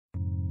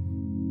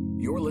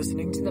You're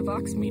listening to the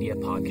Vox Media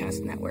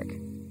Podcast Network.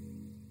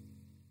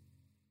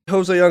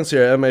 José Youngs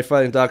here at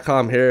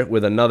MMAfighting.com here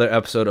with another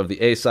episode of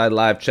the A-Side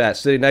Live Chat.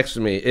 Sitting next to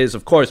me is,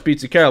 of course,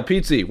 Petesy Carroll.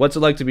 Petesy, what's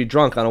it like to be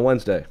drunk on a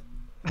Wednesday?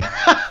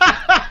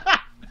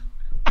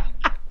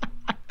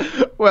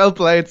 Well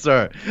played,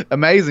 sir.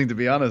 Amazing, to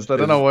be honest. I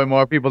don't know why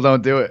more people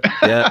don't do it.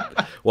 Yeah.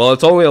 Well,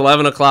 it's only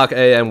 11 o'clock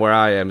a.m. where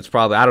I am. It's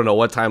probably, I don't know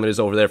what time it is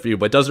over there for you,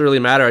 but it doesn't really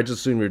matter. I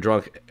just assume you're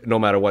drunk no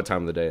matter what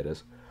time of the day it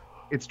is.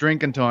 It's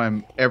drinking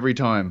time every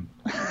time.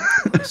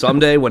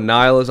 Someday when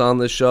Niall is on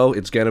this show,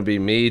 it's going to be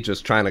me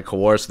just trying to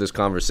coerce this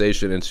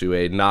conversation into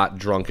a not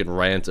drunken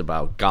rant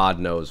about God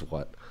knows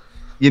what.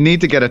 You need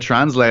to get a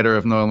translator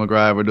if Noel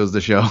McGregor does the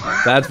show.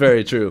 That's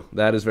very true.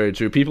 That is very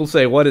true. People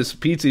say, what is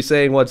Petesy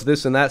saying? What's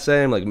this and that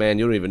saying? Like, man,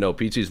 you don't even know.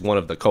 Petesy's one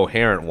of the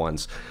coherent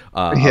ones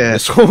of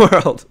this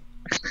world.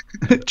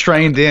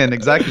 Trained in,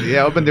 exactly.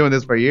 Yeah, I've been doing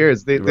this for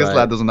years. This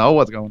lad doesn't know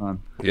what's going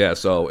on. Yeah,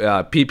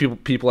 so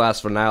people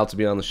ask for Niall to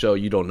be on the show.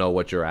 You don't know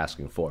what you're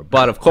asking for.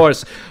 But, of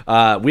course,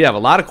 we have a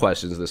lot of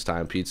questions this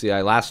time,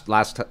 Petesy.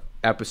 Last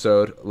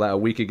episode a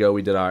week ago,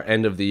 we did our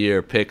end of the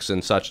year picks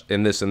and such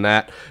and this and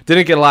that.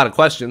 Didn't get a lot of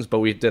questions, but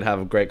we did have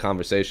a great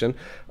conversation.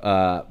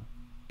 A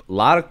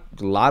lot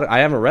of I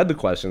haven't read the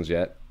questions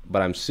yet,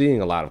 but I'm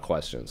seeing a lot of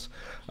questions.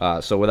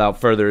 So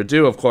without further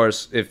ado, of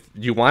course, if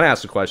you want to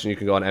ask a question, you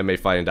can go on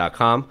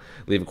MMAfighting.com,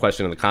 leave a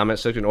question in the comment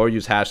section, or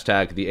use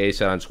hashtag the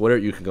ASAT on Twitter.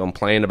 You can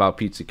complain about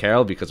Petesy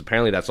Carroll because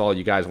apparently that's all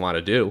you guys want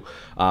to do.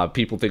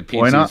 People think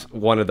Petesy's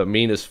one of the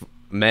meanest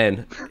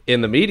men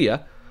in the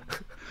media.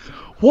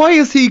 Why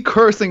is he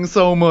cursing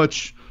so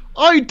much?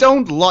 I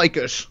don't like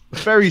it.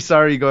 Very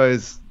sorry,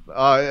 guys.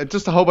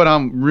 Just hope I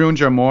don't ruin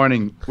your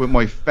morning with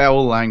my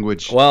foul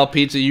language. Well,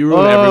 Petesy, you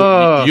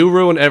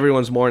ruin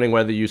everyone's morning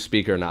whether you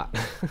speak or not.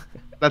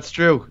 That's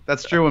true.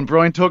 That's true. And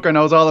Brian Tucker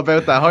knows all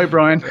about that. Hi,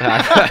 Brian.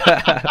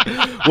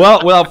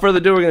 Well, without further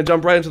ado, we're going to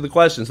jump right into the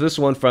questions. This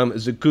one from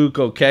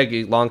Zakuko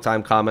Kegi,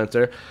 longtime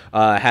commenter,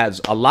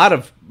 has a lot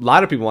of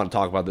people want to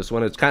talk about this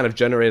one. It's kind of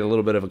generated a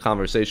little bit of a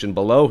conversation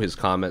below his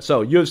comment.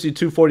 So, UFC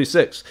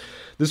 246.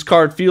 This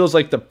card feels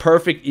like the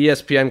perfect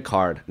ESPN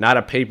card, not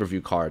a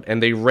pay-per-view card,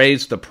 and they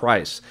raised the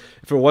price.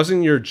 If it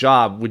wasn't your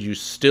job, would you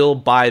still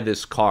buy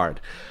this card?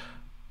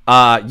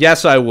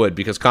 Yes, I would,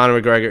 because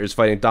Conor McGregor is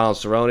fighting Donald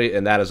Cerrone,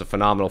 and that is a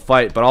phenomenal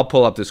fight. But I'll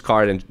pull up this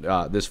card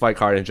and this fight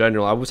card in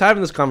general. I was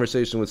having this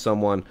conversation with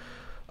someone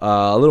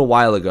a little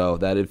while ago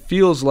that it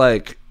feels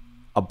like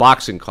a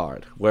boxing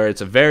card, where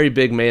it's a very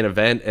big main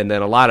event and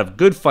then a lot of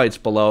good fights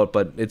below it,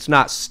 but it's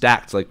not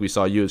stacked like we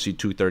saw UFC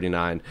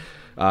 239.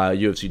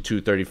 UFC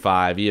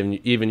 235, even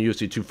UFC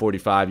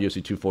 245, UFC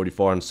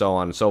 244, and so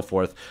on and so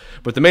forth.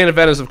 But the main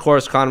event is, of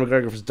course, Conor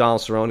McGregor versus Donald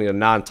Cerrone, a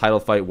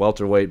non-title fight,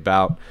 welterweight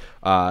bout.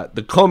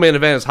 The co-main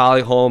event is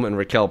Holly Holm and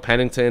Raquel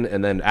Pennington,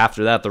 and then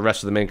after that, the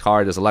rest of the main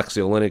card is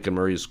Alexia Oleinik and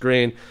Maria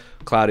Screen,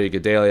 Claudia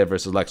Gadelha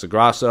versus Alexa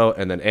Grasso,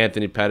 and then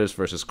Anthony Pettis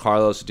versus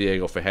Carlos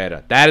Diego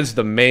Ferreira. That is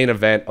the main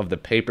event of the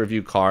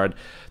pay-per-view card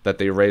that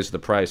they raised the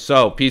price.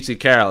 So, Petesy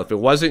Carroll, if it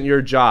wasn't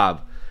your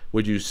job,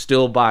 would you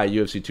still buy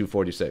UFC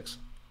 246?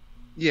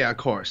 Yeah, of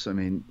course. I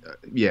mean,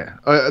 yeah.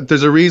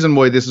 There's a reason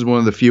why this is one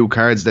of the few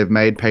cards they've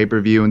made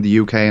pay-per-view in the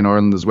UK and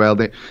Ireland as well.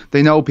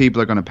 They know people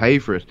are going to pay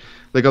for it.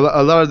 Like a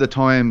lot of the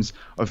times,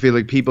 I feel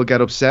like people get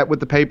upset with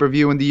the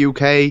pay-per-view in the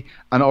UK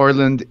and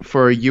Ireland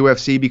for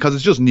UFC because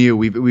it's just new.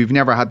 We've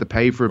never had to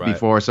pay for it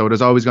before, so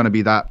there's always going to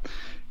be that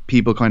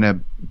people kind of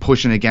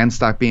pushing against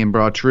that being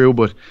brought through.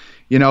 But,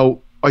 you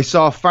know, I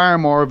saw far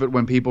more of it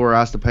when people were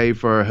asked to pay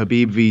for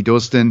Khabib v.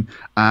 Dustin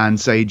and,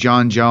 say,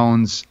 John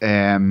Jones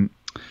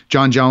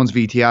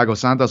v. Thiago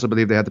Santos. I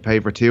believe they had to pay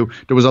for too.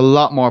 There was a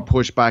lot more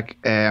pushback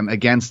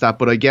against that,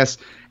 but I guess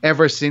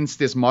ever since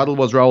this model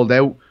was rolled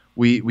out,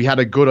 we had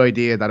a good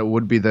idea that it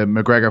would be the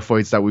McGregor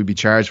fights that we'd be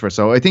charged for.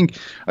 So I think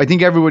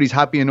everybody's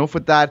happy enough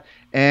with that.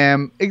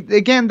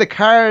 Again, the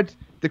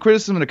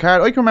criticism of the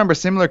card, I can remember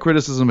similar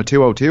criticism of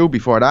 202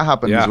 before that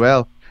happened as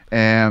well.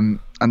 And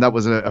that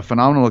was a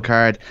phenomenal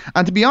card.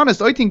 And to be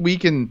honest, I think we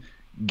can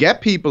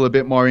get people a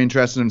bit more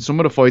interested in some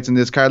of the fights in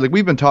this card. Like,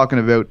 we've been talking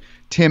about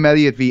Tim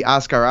Elliott v.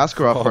 Askar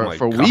Askarov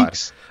for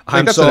weeks.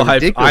 I'm so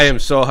hyped. I am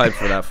so hyped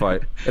for that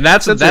fight. And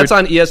that's on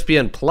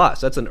ESPN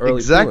Plus. That's an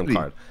early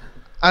card.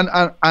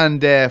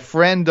 And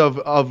friend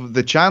of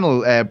the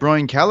channel,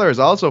 Brian Keller, is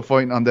also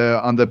fighting on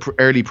the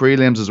early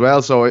prelims as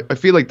well. So I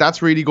feel like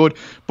that's really good.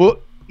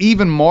 But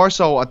even more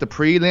so at the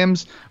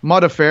prelims,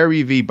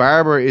 Modafferi v.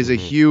 Barber is a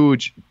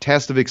huge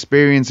test of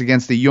experience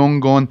against the young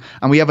gun.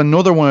 And we have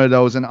another one of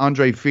those in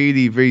Andre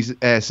Fili v.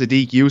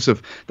 Sadiq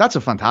Yusuf. That's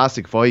a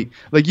fantastic fight.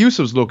 Like,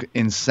 Yusuf's look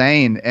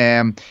insane.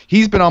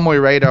 He's been on my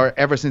radar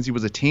ever since he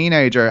was a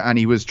teenager, and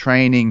he was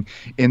training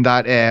in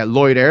that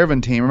Lloyd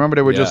Irvin team. Remember,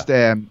 they were just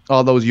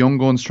all those young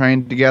guns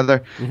trained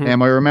together. I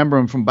remember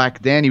him from back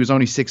then. He was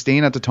only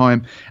 16 at the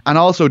time. And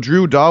also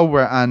Drew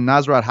Dober and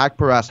Nasrat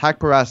Haqparast.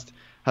 Haqparast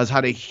has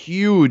had a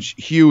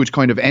huge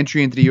kind of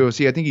entry into the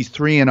UFC. I think he's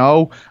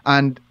 3-0,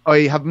 and I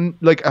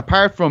haven't, like,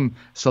 apart from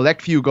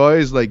select few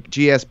guys like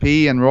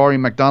GSP and Rory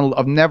McDonald,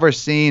 I've never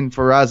seen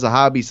Faraz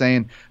Zahabi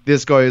saying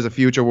this guy is a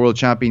future world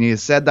champion. He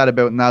has said that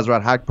about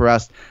Nasrat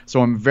Haqparast,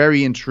 so I'm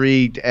very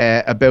intrigued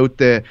about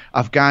the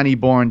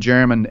Afghani-born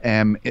German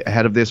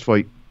ahead of this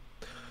fight.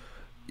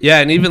 Yeah,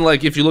 and even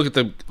like if you look at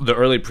the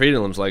early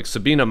prelims, like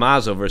Sabina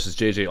Mazo versus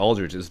JJ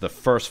Aldridge is the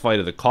first fight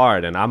of the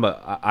card, and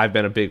I've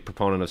been a big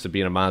proponent of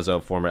Sabina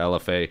Mazo, former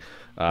LFA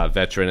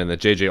veteran, and that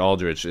JJ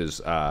Aldridge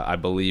is I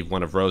believe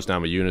one of Rose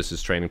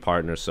Namajunas' training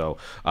partners. So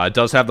it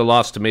does have the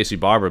loss to Macy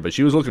Barber, but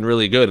she was looking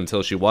really good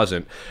until she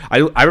wasn't.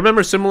 I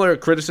remember similar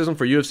criticism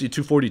for UFC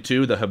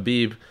 242, the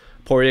Habib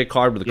Poirier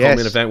card, where the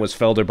co-main event was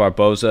Felder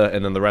Barboza,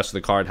 and then the rest of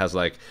the card has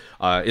like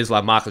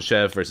Islam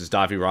Makhachev versus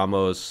Davi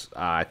Ramos.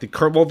 I think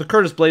the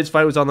Curtis Blades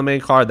fight was on the main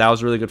card. That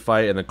was a really good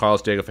fight, and then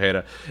Carlos Diego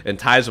Ferreira and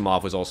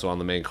Taizumov was also on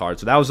the main card.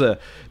 So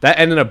that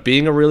ended up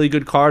being a really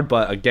good card.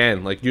 But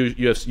again, like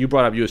you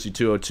brought up UFC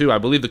 202, I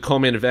believe the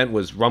co-main event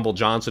was Rumble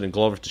Johnson and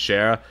Glover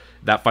Teixeira.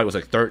 That fight was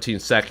like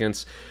 13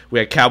 seconds. We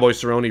had Cowboy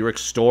Cerrone, Rick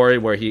Story,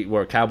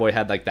 where Cowboy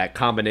had like that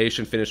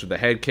combination finish with the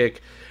head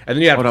kick. And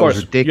then you had, of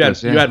course,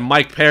 you had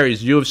Mike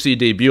Perry's UFC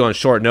debut on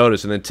short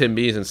notice, and then Tim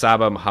Mees and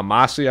Sabah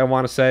Hamasi, I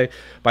want to say,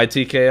 by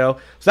TKO.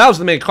 So that was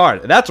the main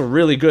card. That's a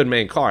really good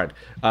main card.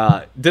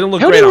 Didn't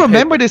look How great. do you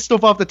remember this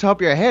stuff off the top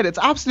of your head? It's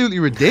absolutely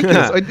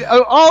ridiculous.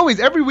 I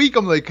always, every week,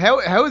 I'm like,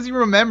 how is he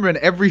remembering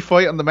every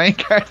fight on the main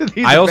card of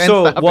these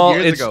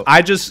years ago?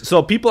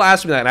 So people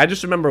ask me that, and I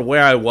just remember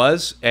where I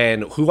was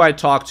and who I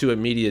talked to at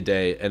media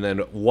day, and then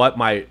what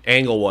my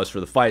angle was for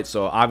the fight.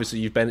 So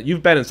obviously, have you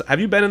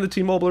been in the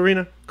T-Mobile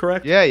Arena?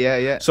 Correct? Yeah.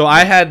 So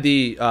I had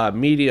the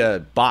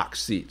media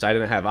box seats. I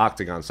didn't have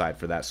Octagon side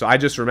for that. So I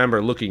just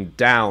remember looking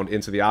down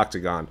into the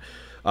Octagon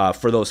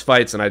for those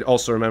fights. And I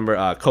also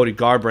remember Cody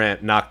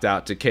Garbrandt knocked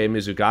out Takei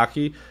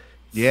Mizugaki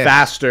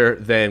faster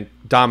than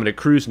Dominic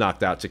Cruz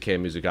knocked out Takei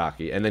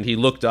Mizugaki. And then he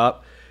looked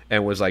up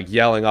and was like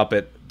yelling up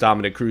at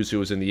Dominic Cruz, who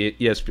was in the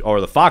ESPN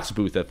or the Fox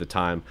booth at the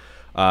time.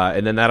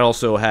 And then that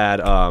also had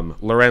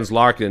Lorenz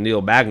Larkin and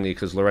Neil Magny,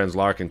 because Lorenz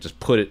Larkin just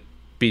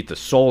beat the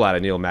soul out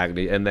of Neil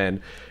Magny. And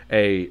then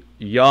a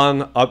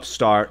young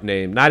upstart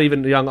named, not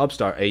even a young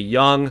upstart, a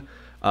young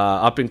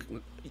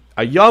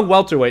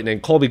welterweight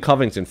named Colby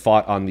Covington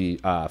fought on the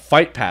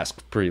Fight Pass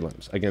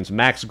prelims against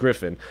Max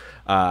Griffin,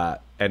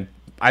 and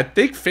I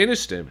think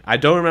finished him. I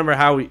don't remember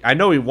how I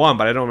know he won,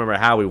 but I don't remember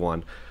how he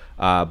won.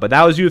 But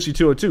that was UFC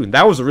 202, and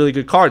that was a really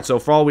good card. So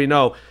for all we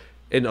know,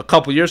 in a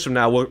couple years from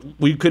now,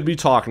 we could be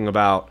talking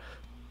about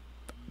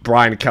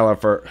Brian Kelleher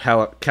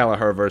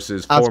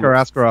versus Askar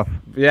Askarov.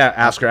 Yeah,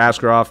 Askar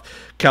Askarov.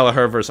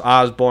 Kelleher versus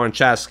Osborne.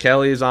 Chas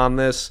Kelly's on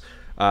this.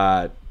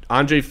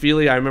 Andre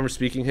Fili, I remember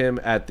speaking to him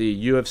at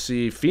the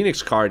UFC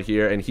Phoenix card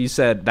here, and he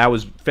said that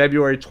was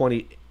February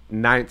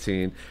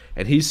 2019,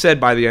 and he said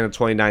by the end of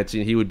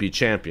 2019 he would be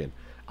champion.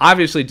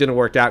 Obviously, it didn't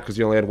work out because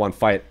he only had one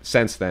fight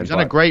since then. He's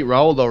on a great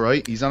roll, though,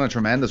 right? He's on a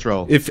tremendous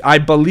roll. If I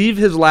believe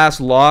his last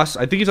loss,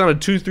 I think he's on a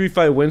 2-3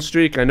 fight win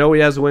streak. I know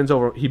he has the wins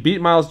over. He beat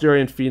Miles Dury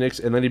in Phoenix,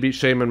 and then he beat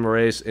Shaman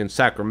Moraes in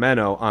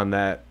Sacramento on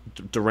that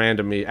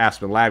Durandamy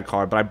Aspen Ladd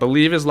card. But I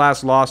believe his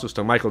last loss was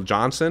to Michael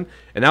Johnson,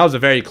 and that was a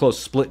very close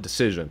split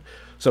decision.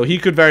 So he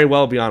could very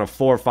well be on a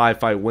 4 or 5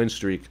 fight win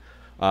streak.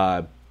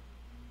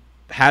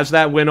 Has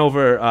that win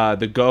over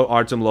the GOAT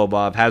Artem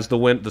Lobov, has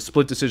the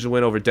split decision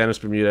win over Dennis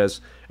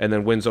Bermudez, and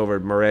then wins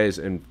over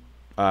Moraes and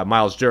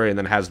Miles Jury, and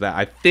then has that.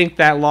 I think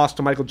that loss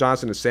to Michael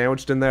Johnson is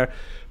sandwiched in there,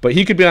 but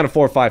he could be on a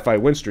 4 or 5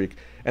 fight win streak.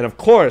 And of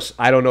course,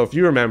 I don't know if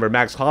you remember,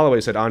 Max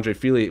Holloway said Andre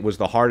Fili was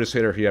the hardest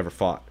hitter he ever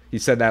fought. He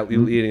said that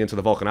leading into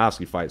the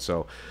Volkanovski fight.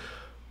 So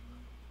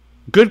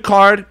good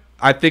card.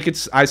 I think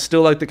I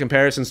still like the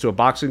comparisons to a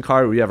boxing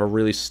card where you have a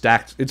really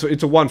stacked. It's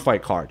a 1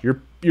 fight card.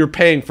 You're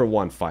paying for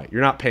 1 fight. You're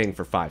not paying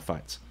for 5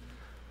 fights.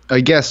 I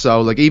guess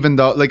so. Like, even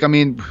though, like, I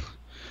mean,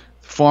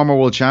 former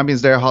world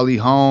champions there, Holly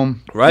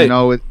Holm, right? You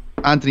know,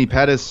 Anthony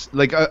Pettis.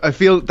 Like, I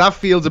feel that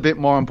feels a bit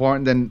more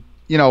important than,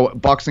 you know,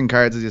 boxing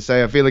cards, as you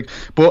say. I feel like,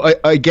 but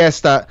I guess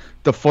that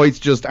the fights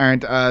just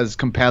aren't as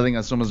compelling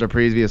as some of their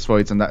previous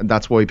fights, and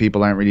that's why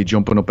people aren't really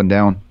jumping up and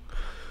down.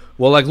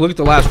 Well, like, look at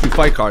the last few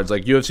fight cards.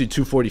 Like, UFC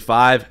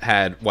 245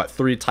 had,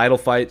 3 title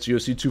fights?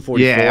 UFC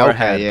 244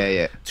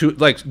 had 2.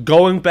 Like,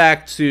 going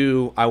back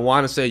to, I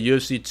want to say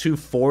UFC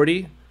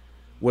 240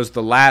 was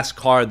the last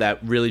card that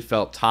really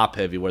felt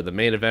top-heavy, where the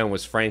main event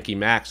was Frankie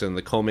Max and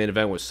the co-main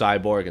event was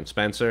Cyborg and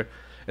Spencer.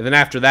 And then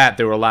after that,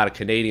 there were a lot of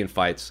Canadian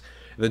fights.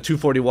 And then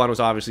 241 was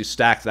obviously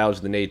stacked. That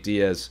was the Nate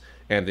Diaz,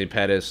 Anthony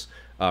Pettis,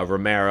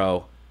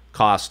 Romero,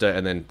 Costa,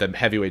 and then the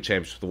heavyweight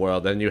championship of the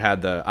world. Then you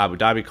had the Abu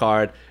Dhabi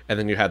card, and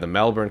then you had the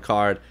Melbourne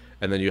card,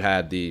 and then you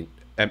had the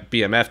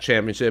BMF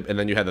championship, and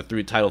then you had the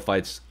 3 title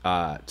fights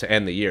to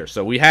end the year.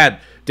 So we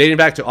had, dating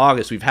back to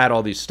August, we've had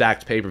all these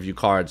stacked pay-per-view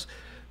cards.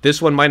 This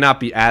one might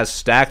not be as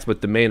stacked, but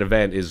the main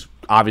event is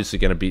obviously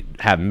going to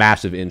have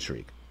massive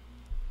intrigue.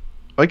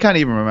 I can't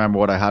even remember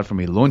what I had for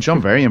me lunch.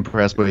 I'm very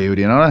impressed by you,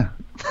 do you know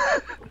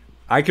that?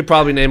 I could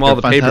probably name all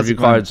the pay-per-view fantastic,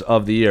 cards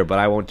of the year, but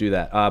I won't do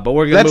that. But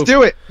we're gonna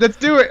Let's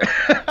do it.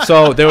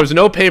 So there was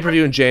no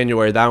pay-per-view in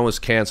January. That one was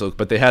canceled,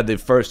 but they had the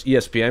first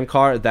ESPN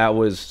card. That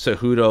was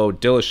Cejudo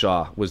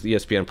Dillashaw was the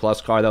ESPN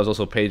Plus card. That was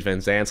also Paige Van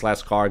Zandt's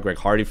last card. Greg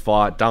Hardy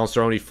fought. Donald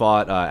Cerrone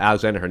fought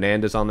Alexander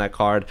Hernandez on that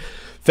card.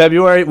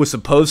 February was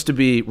supposed to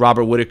be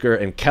Robert Whittaker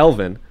and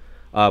Kelvin,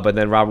 but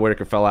then Robert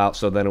Whittaker fell out,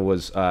 so then it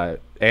was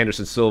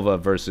Anderson Silva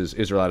versus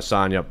Israel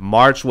Adesanya.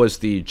 March was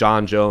the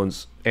John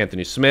Jones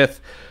Anthony Smith.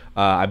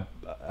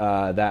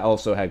 That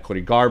also had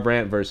Cody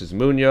Garbrandt versus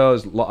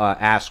Munoz,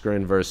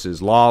 Askren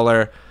versus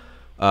Lawler.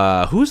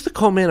 Who's the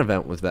co-main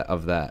event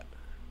of that?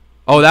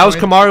 Oh, that was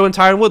Kamaru and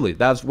Tyron Woodley.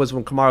 That was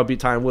when Kamaru beat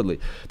Tyron Woodley.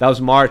 That was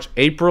March.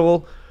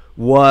 April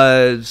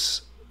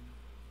was...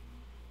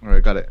 All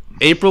right, got it.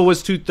 April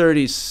was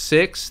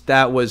 236.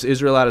 That was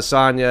Israel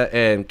Adesanya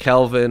and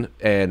Kelvin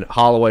and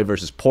Holloway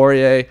versus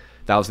Poirier.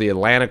 That was the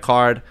Atlanta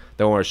card.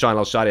 The one where Sean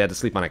El-Shadi had to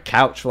sleep on a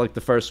couch for like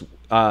the first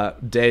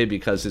day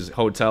because his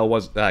hotel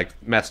was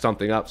messed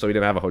something up, so he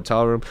didn't have a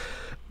hotel room.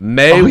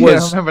 May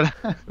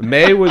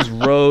was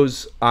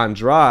Rose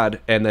Andrade,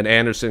 and then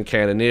Anderson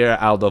Cannonier,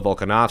 Aldo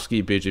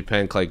Volkanovski, BJ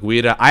Penn, Clay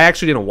Guida. I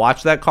actually didn't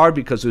watch that card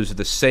because it was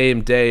the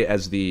same day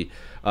as the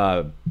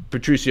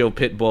Patricio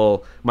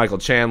Pitbull, Michael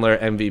Chandler,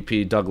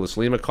 MVP Douglas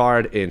Lima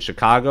card in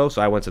Chicago,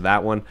 so I went to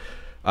that one.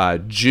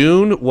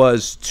 June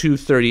was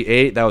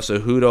 238. That was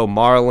Cejudo,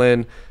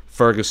 Marlon,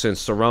 Ferguson,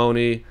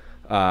 Cerrone,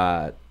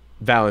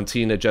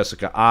 Valentina,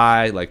 Jessica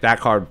I. Like that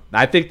card,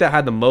 I think that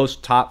had the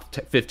most top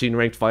 15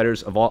 ranked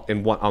fighters of all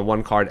on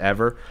one card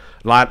ever.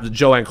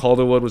 Joanne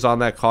Calderwood was on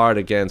that card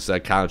against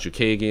Kyle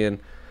Chukagian.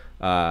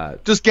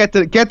 Just get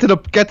to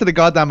the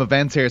goddamn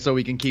events here so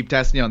we can keep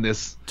testing you on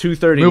this.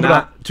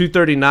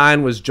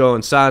 239 was Joe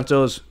and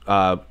Santos,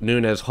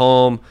 Nunes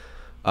Holm,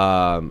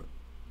 Masvidal,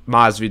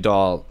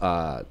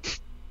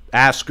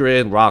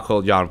 Askren,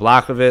 Rockhold, Jan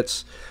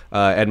Blachowicz,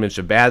 Edmund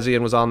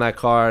Shabazian was on that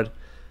card.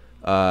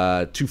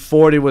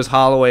 240 was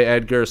Holloway,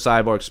 Edgar,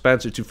 Cyborg,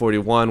 Spencer.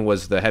 241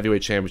 was the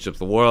heavyweight championship of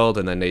the world,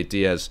 and then Nate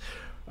Diaz,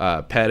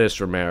 Pettis,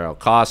 Romero,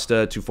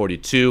 Costa.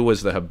 242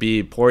 was the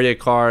Habib Poirier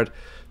card.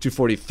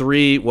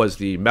 243 was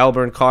the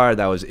Melbourne card.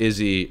 That was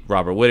Izzy,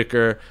 Robert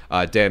Whittaker,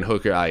 Dan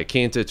Hooker,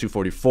 Iaquinta.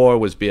 244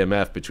 was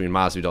BMF between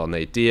Masvidal and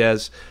Nate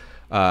Diaz.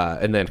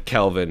 And then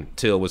Kelvin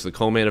Till was the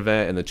co-main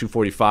event. And then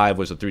 245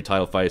 was the 3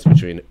 title fights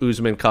between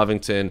Usman,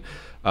 Covington,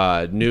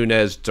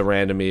 Nunes,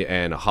 Durandamy,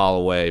 and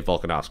Holloway,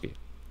 Volkanovski.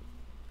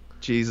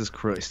 Jesus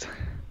Christ.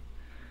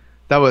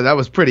 That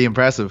was pretty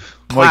impressive.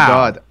 My Wow.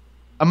 God.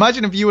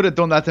 Imagine if you would have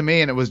done that to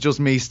me and it was just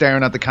me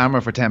staring at the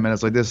camera for 10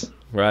 minutes like this.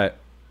 Right.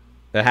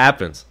 It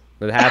happens.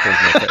 It happens,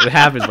 my friend. It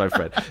happens, my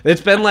friend.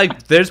 It's been like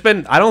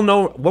I don't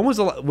know when was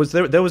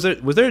there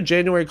a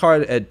January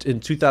card in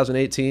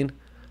 2018?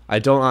 I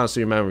don't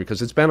honestly remember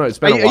because it's been a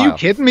while. Are you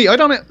kidding me? I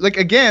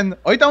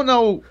don't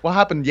know what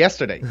happened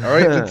yesterday. All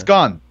right, it's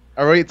gone.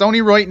 All right, it's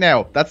only right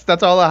now. That's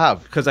all I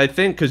have. Because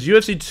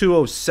UFC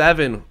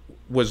 207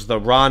 was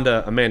the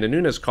Ronda Amanda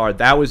Nunes card.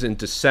 That was in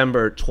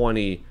December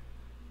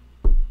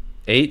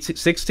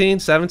 16,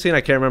 17,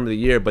 I can't remember the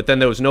year, but then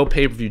there was no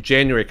pay-per-view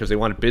January because they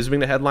wanted Bisping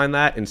to headline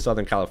that in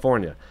Southern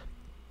California.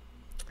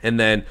 And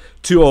then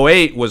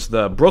 208 was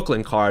the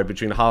Brooklyn card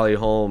between Holly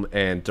Holm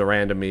and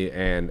Durandamy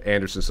and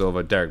Anderson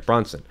Silva, Derek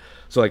Brunson.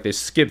 So they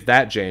skipped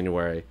that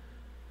January.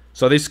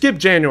 So they skip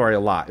January a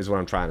lot is what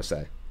I'm trying to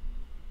say.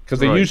 Because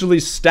they usually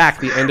stack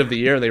the end of the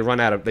year and they run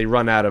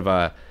out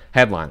of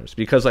headliners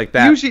because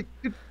that. Usually,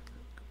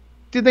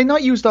 did they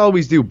not used to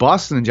always do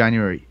Boston in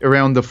January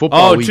around the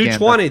football weekend?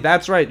 220.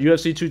 That's right.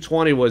 UFC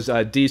 220 was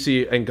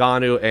DC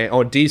Ngannou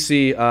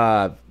DC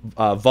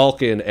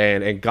Vulcan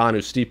and Ngannou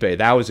Stipe.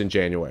 That was in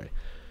January.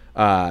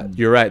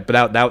 You're right,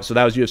 but that was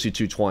UFC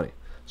 220.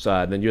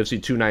 So then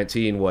UFC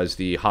 219 was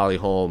the Holly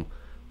Holm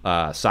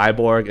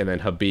Cyborg and then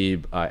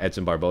Habib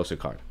Edson Barbosa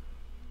card.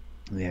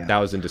 Yeah, that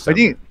was in December.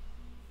 I think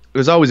it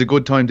was always a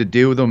good time to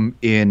do them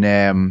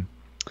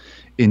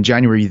in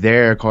January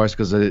there, of course,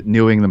 because of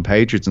New England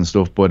Patriots and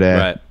stuff,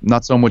 but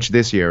not so much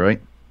this year,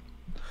 right?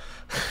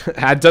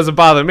 It doesn't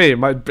bother me.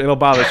 It'll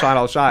bother Sean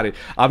El-Shadi.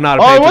 I'm not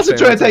a I Patriots wasn't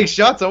fan. trying to take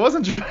shots. I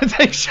wasn't trying to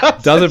take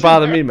shots. Doesn't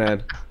bother me,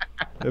 man.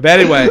 But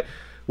anyway,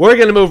 we're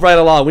going to move right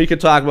along. We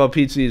could talk about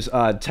Petesy's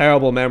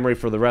terrible memory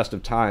for the rest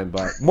of time,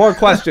 but more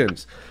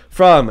questions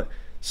from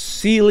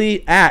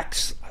Sealy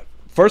Axe.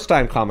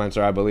 First-time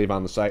commenter, I believe,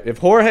 on the site. If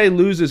Jorge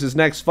loses his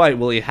next fight,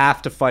 will he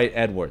have to fight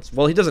Edwards?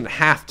 Well, he doesn't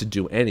have to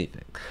do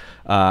anything.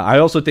 I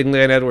also think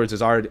Leon Edwards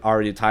is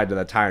already tied to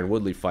that Tyron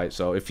Woodley fight.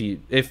 So if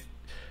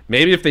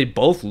they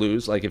both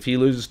lose, like if he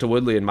loses to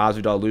Woodley and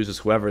Masvidal loses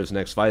whoever his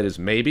next fight is,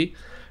 maybe.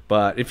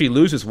 But if he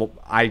loses, well,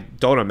 I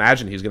don't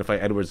imagine he's going to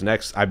fight Edwards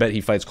next. I bet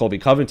he fights Colby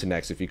Covington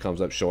next if he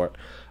comes up short,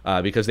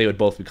 because they would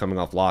both be coming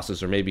off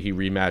losses, or maybe he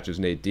rematches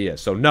Nate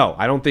Diaz. So no,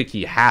 I don't think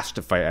he has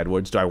to fight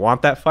Edwards. Do I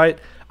want that fight?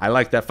 I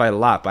like that fight a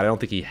lot, but I don't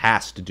think he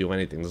has to do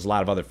anything. There's a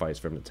lot of other fights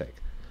for him to take.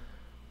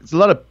 It's a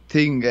lot of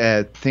things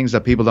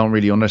that people don't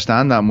really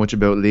understand that much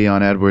about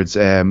Leon Edwards.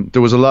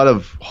 There was a lot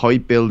of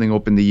hype building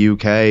up in the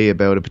UK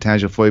about a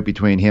potential fight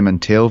between him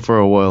and Till for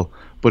a while,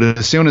 But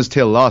as soon as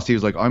Till lost, he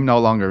was like, I'm no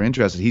longer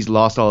interested. He's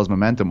lost all his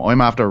momentum.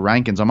 I'm after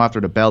rankings. I'm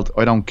after the belt.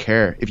 I don't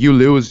care. If you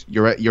lose,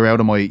 you're out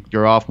of my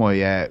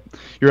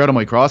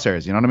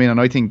crosshairs. You know what I mean?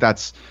 And I think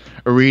that's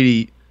a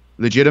really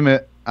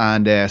legitimate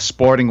and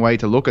sporting way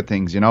to look at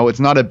things. You know, it's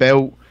not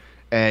about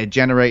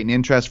generating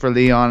interest for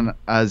Leon,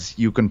 as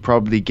you can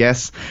probably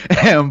guess.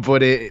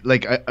 But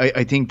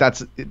I think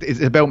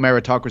it's about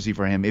meritocracy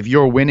for him. If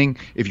you're winning,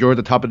 if you're at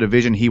the top of the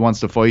division, he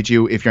wants to fight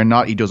you. If you're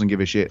not, he doesn't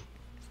give a shit.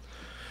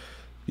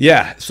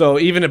 Yeah, so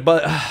even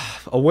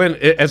a win,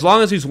 as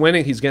long as he's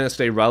winning, he's going to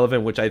stay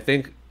relevant, which I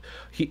think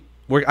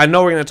I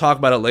know we're going to talk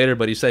about it later,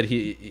 but he said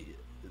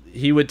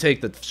he would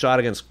take the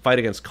fight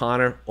against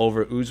Conor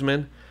over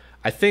Usman.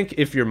 I think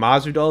if you're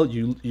Masvidal,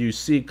 you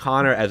see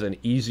Conor as an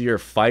easier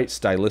fight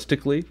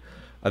stylistically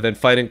than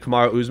fighting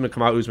Kamaru Usman.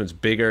 Kamaru Usman's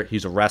bigger.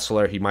 He's a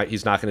wrestler.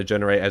 He's not going to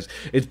generate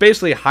it's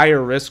basically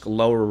higher risk,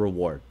 lower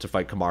reward to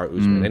fight Kamaru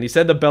Usman. And he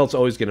said the belt's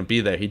always going to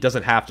be there. He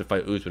doesn't have to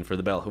fight Usman for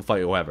the belt. He'll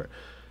fight whoever.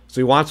 So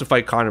he wants to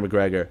fight Conor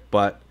McGregor,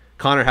 but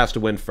Conor has to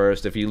win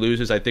first. If he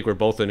loses, I think we're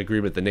both in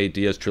agreement the Nate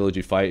Diaz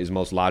trilogy fight is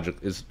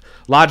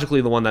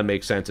logically the one that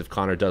makes sense if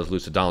Conor does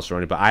lose to Donald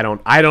Cerrone. But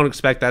I don't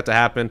expect that to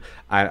happen.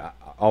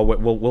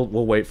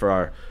 We'll wait for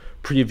our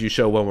preview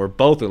show when we're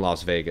both in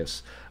Las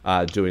Vegas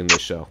doing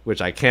this show,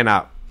 which I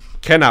cannot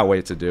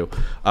wait to do.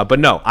 But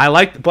no,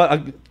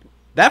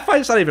 that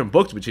fight's not even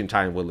booked between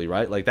Ty and Woodley,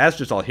 right? Like that's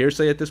just all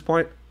hearsay at this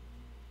point.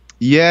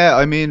 Yeah,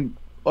 I mean,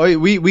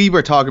 we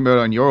were talking about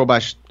it on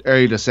Eurobash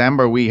early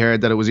December. We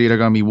heard that it was either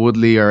going to be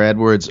Woodley or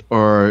Edwards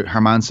or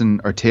Hermanson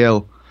or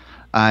Till,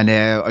 and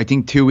I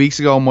think 2 weeks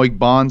ago Mike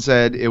Bond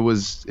said it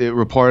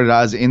reported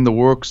as in the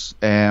works.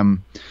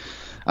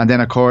 And then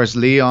of course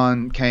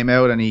Leon came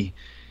out and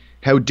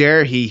how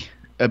dare he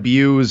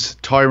abuse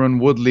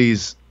Tyron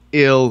Woodley's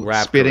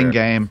spitting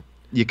game.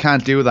 You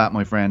can't do that,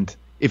 my friend.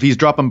 If he's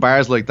dropping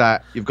bars like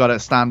that, you've got to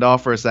stand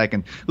off for a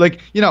second.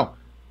 Like, you know,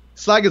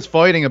 slag his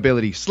fighting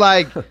ability,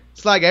 slag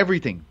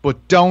everything,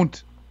 but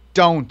don't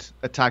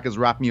attack his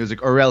rap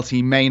music, or else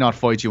he may not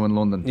fight you in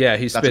London. Yeah,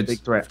 That's a big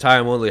threat.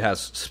 Tyron Woodley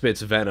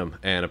spits venom,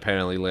 and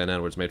apparently Leon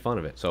Edwards made fun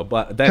of it. So,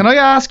 but then, can I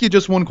ask you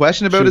just one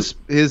question about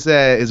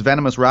his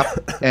venomous rap?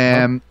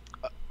 I'm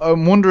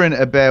wondering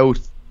about,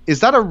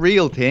 is that a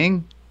real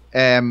thing?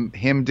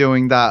 Him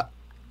doing that,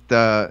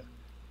 the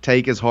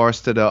take his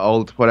horse to the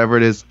old whatever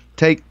it is,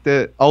 take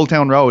the Old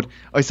Town Road.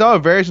 I saw a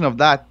version of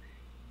that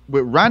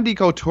with Randy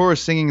Couture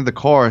singing the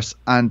chorus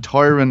and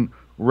Tyron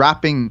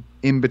rapping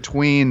in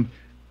between,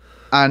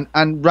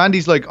 and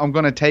Randy's like, I'm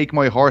gonna take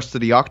my horse to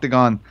the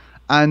Octagon,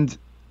 and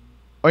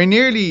I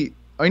nearly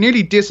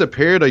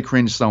disappeared. I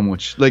cringed so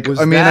much. Like, was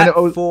I mean, that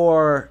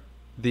for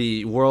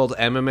the World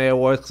MMA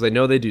Awards, because I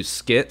know they do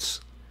skits.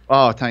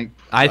 Oh, I think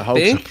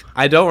so.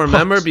 I don't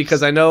remember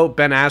because I know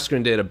Ben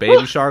Askren did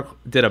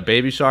a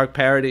Baby Shark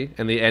parody,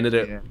 and they ended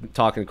it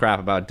talking crap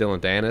about Dylan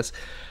Dennis.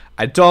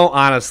 I don't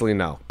honestly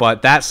know,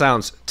 but that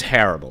sounds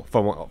terrible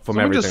from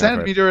everything. Just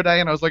sent me the other day,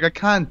 and I was like,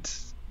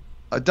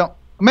 I don't.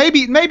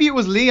 Maybe it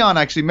was Leon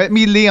actually.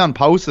 Maybe Leon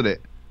posted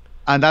it,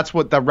 and that's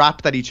what the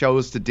rap that he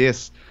chose to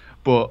diss.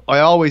 But I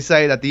always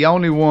say that the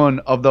only one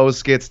of those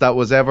skits that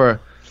was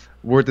ever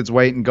worth its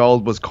weight in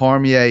gold was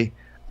Cormier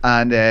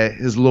and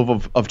his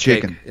love of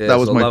chicken. Yeah, that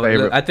was my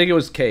favorite. I think it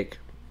was Cake.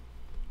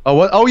 Oh,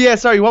 what? Oh yeah,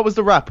 sorry. What was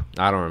the rap?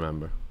 I don't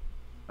remember.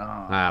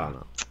 I don't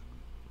know.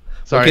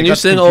 Sorry, can you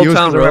sing Old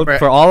Town Road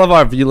for all of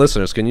our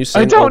listeners? Can you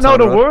sing? I don't know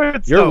the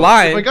words. You're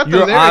lying. You're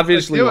lyrics,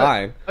 obviously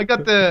lying. I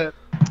got the.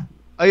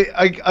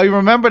 I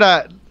remember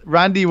that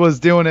Randy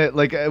was doing it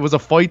like it was a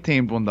fight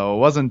themed one though. It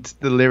wasn't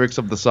the lyrics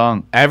of the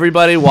song.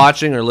 Everybody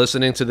watching or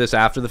listening to this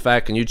after the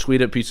fact, can you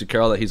tweet at Petesy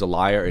Carroll that he's a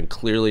liar and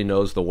clearly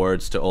knows the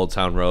words to Old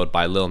Town Road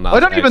by Lil Nas X? I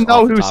don't even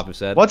know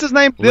what's his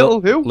name.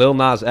 Lil who? Lil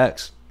Nas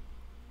X.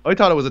 I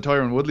thought it was a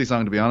Tyron Woodley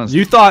song, to be honest.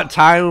 You thought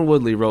Tyron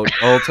Woodley wrote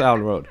Old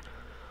Town Road?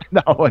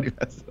 No,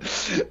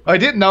 I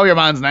didn't know your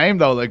man's name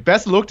though. Like,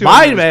 best of luck to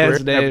my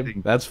man's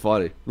name. That's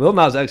funny. Lil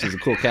Nas X is a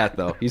cool cat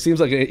though. He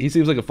seems like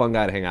a fun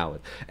guy to hang out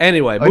with.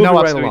 Anyway, moving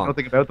right along.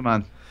 Nothing about the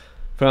man.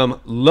 From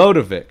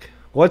Lodovic,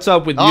 what's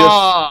up with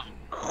UFC?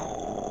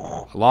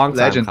 Long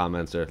time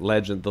commenter,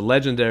 the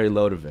legendary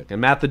Lodovic, and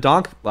Matt the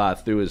Donk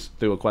threw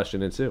a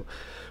question in too.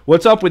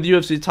 What's up with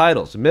UFC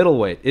titles?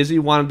 Middleweight, Izzy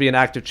wanted to be an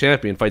active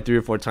champion, fight 3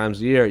 or 4 times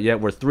a year,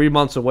 yet we're 3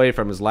 months away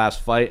from his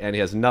last fight, and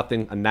he has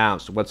nothing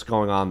announced. What's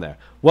going on there?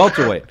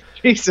 Welterweight.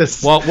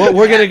 Jesus. Well,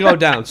 we're going to go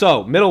down.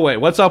 So, middleweight,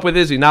 what's up with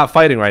Izzy not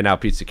fighting right now,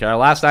 Petesy Carroll?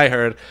 Last I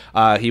heard,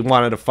 he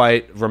wanted to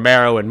fight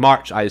Romero in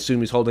March. I assume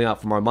he's holding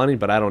out for more money,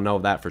 but I don't know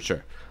that for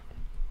sure.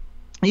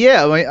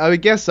 Yeah, I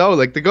would guess so.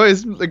 Like, the guy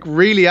is like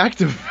really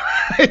active.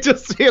 I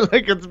just feel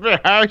like it's a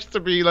bit harsh to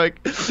be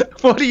like,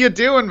 "What are you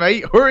doing,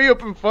 mate? Hurry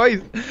up and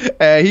fight."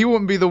 He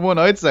wouldn't be the one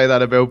I'd say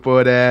that about.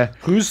 But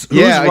who's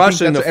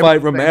rushing to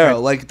fight Romero?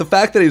 Like, the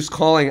fact that he's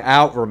calling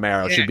out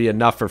Romero should be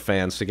enough for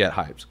fans to get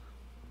hyped.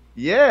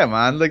 Yeah,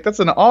 man. Like, that's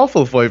an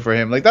awful fight for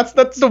him. Like, that's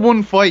the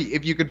one fight.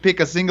 If you could pick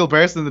a single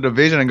person in the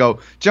division and go,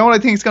 "Do you know what I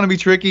think is going to be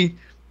tricky?"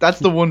 That's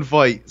the one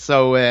fight.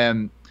 So,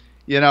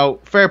 you know,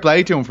 fair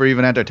play to him for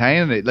even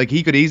entertaining it. Like,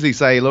 he could easily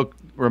say, look,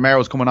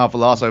 Romero's coming off a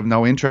loss. I have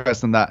no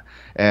interest in that.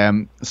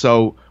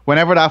 So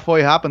whenever that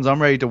fight happens,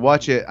 I'm ready to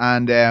watch it.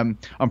 And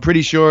I'm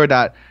pretty sure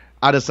that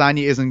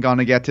Adesanya isn't going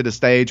to get to the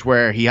stage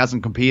where he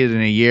hasn't competed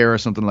in a year or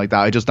something like that.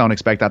 I just don't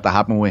expect that to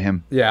happen with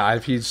him. Yeah,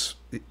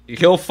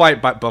 he'll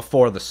fight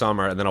before the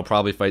summer, and then he'll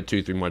probably fight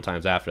 2-3 more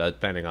times after that,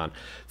 depending on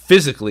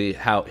physically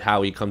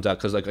how he comes out.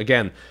 Because, like,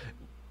 again,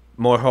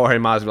 Jorge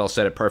Masvidal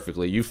said it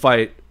perfectly. You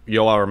fight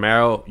Yoel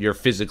Romero, you're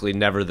physically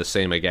never the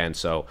same again.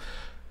 So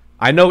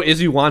I know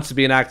Izzy wants to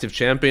be an active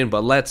champion,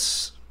 but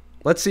let's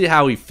see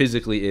how he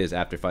physically is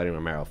after fighting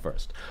Romero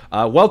first.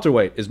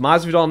 Welterweight, is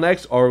Masvidal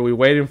next, or are we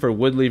waiting for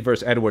Woodley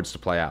versus Edwards to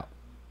play out?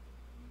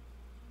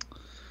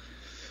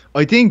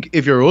 I think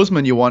if you're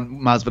Usman, you want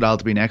Masvidal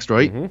to be next,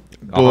 right?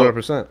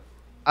 100%.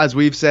 As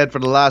we've said for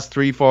the last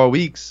 3-4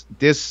 weeks,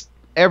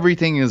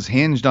 everything is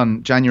hinged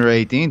on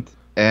January 18th.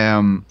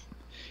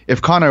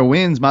 If Conor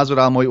wins,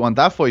 Masvidal might want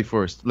that fight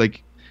first.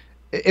 Like,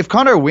 if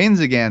Conor wins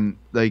again,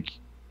 like,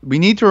 we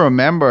need to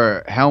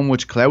remember how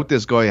much clout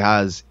this guy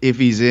has if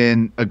he's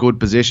in a good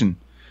position.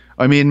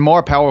 I mean,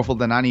 more powerful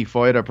than any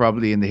fighter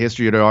probably in the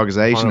history of the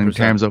organization 100%. In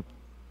terms of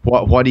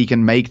what he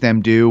can make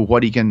them do,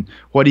 what he can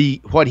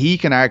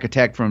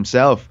architect for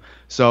himself.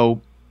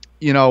 So,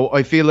 you know,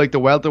 I feel like the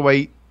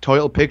welterweight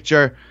title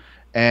picture,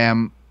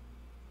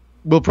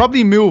 we'll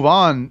probably move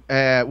on.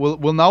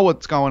 We'll know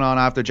what's going on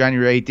after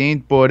January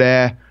 18th.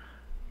 But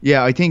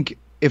yeah, I think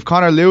if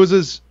Conor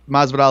loses,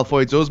 Masvidal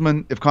fights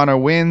Usman. If Conor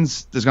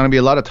wins, there's going to be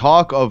a lot of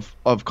talk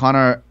of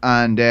Conor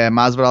and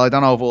Masvidal. I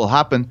don't know if it will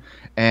happen.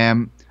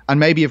 And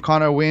maybe if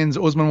Conor wins,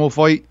 Usman will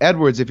fight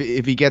Edwards if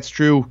he gets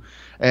through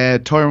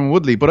Tyron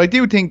Woodley. But I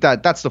do think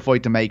that that's the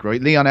fight to make,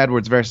 right? Leon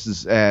Edwards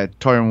versus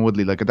Tyron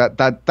Woodley. Like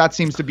that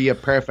seems to be a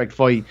perfect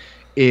fight.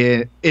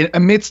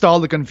 Amidst all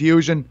the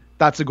confusion,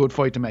 that's a good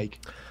fight to make.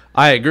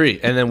 I agree.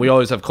 And then we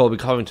always have Colby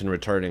Covington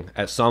returning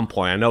at some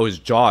point. I know his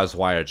jaw is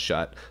wired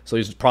shut, so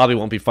he probably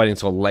won't be fighting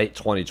until late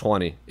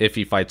 2020 if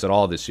he fights at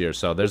all this year.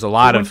 So there's a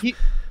lot of...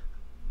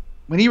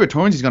 When he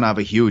returns, he's going to have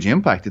a huge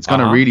impact. It's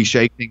going to really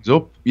shake things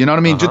up. You know what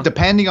I mean? Just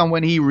depending on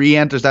when he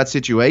re-enters that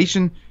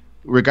situation,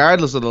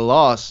 regardless of the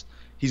loss,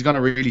 he's going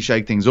to really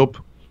shake things up.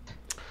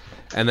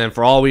 And then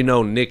for all we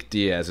know, Nick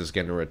Diaz is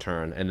going to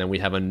return, and then we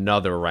have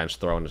another wrench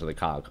thrown into the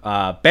cog.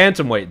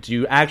 Bantamweight,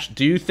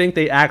 do you think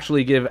they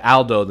actually give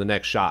Aldo the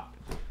next shot?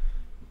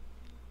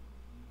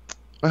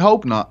 I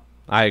hope not.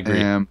 I agree.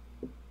 You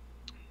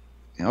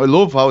know, I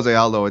love Jose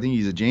Aldo. I think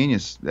he's a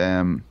genius.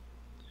 The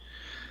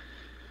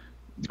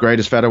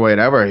greatest featherweight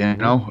ever, you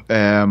know.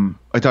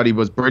 I thought he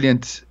was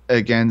brilliant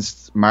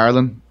against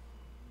Marlon.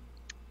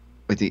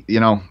 I think, you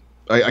know,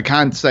 I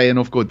can't say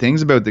enough good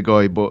things about the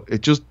guy, but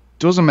it just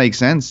doesn't make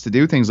sense to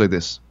do things like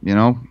this, you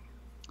know.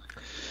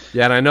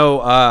 Yeah, and I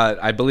know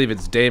I believe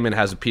it's Damon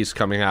has a piece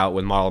coming out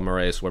with Marlon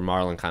Moraes where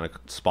Marlon kind of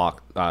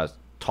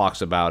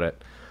talks about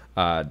it.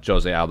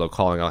 Jose Aldo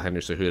calling out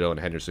Henry Cejudo and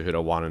Henry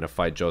Cejudo wanting to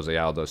fight Jose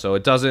Aldo. So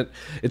it's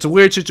a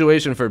weird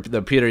situation for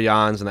the Peter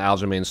Yans and the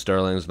Aljamain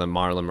Sterlings and the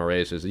Marlon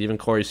Moraes. Even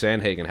Corey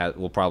Sandhagen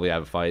will probably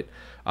have a fight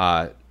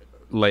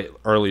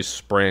early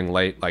spring,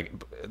 late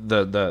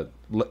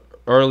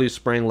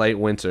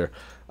winter.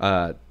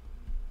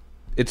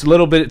 It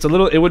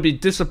would be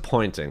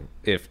disappointing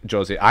if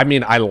Jose... I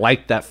mean, I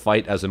like that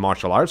fight as a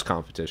martial arts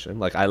competition.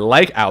 Like, I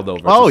like Aldo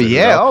versus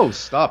Cejudo.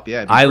 Stop,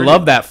 yeah. I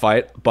love that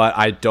fight, but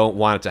I don't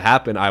want it to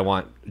happen. I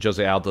want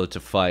Jose Aldo to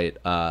fight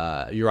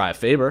Uriah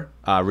Faber,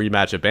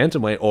 rematch at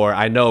bantamweight, or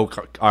I know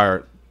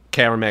our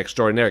cameraman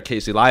extraordinaire,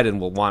 Casey Leiden,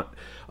 will want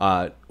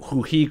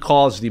who he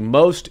calls the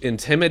most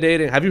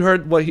intimidating... Have you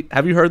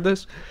heard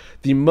this?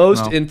 The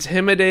most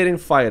intimidating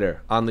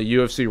fighter on the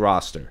UFC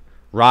roster,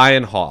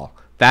 Ryan Hall.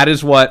 That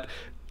is what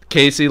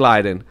Casey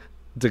Leiden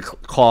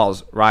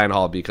calls Ryan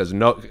Hall, because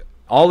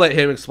I'll let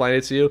him explain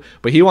it to you.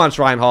 But he wants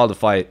Ryan Hall to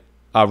fight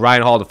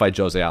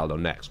Jose Aldo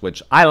next,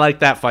 which I like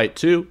that fight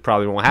too.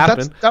 Probably won't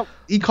happen.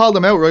 He called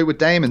him out right with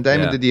Damon.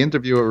 Damon did the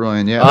interview with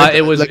Ryan. Yeah,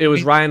 it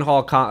was Ryan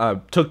Hall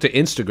took to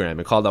Instagram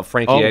and called out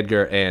Frankie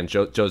Edgar and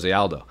Jose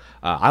Aldo.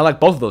 I like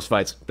both of those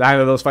fights. I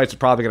know those fights are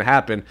probably going to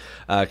happen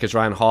because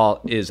Ryan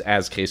Hall is,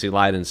 as Casey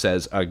Leiden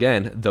says,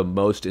 again, the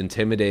most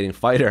intimidating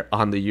fighter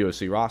on the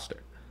UFC roster.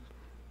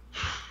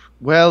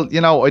 Well,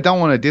 you know, I don't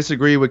want to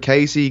disagree with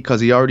Casey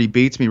because he already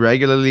beats me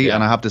regularly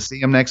and I have to see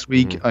him next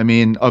week. Mm-hmm. I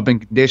mean, I've been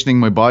conditioning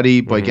my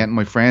body by getting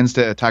my friends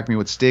to attack me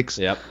with sticks.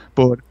 Yep.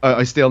 But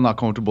I'm still not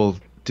comfortable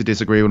to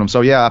disagree with him.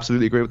 So, yeah, I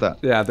absolutely agree with that.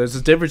 Yeah, there's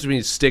a difference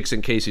between sticks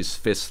and Casey's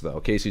fists, though.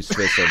 Casey's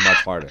fists are much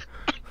harder.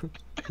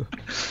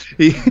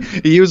 He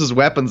uses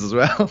weapons as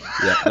well.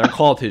 Yeah, they're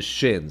called his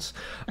shins.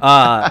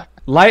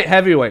 Light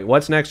heavyweight,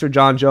 what's next for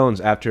John Jones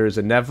after his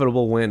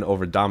inevitable win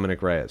over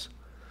Dominic Reyes?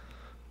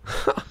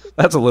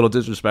 That's a little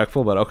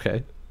disrespectful, but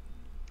okay.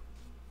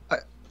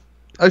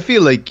 I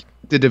feel like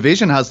the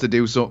division has to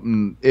do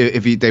something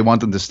if they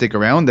want them to stick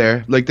around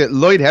there. Like, the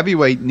light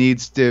heavyweight need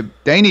to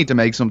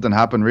make something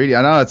happen, really.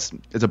 I know it's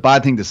a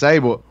bad thing to say,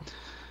 but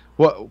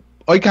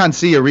I can't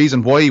see a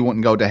reason why he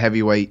wouldn't go to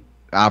heavyweight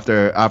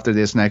after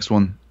this next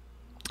one.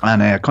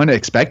 And I kind of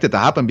expect it to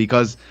happen,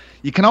 because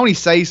you can only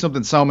say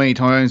something so many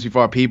times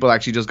before people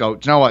actually just go,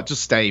 do you know what,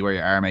 just stay where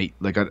you are, mate.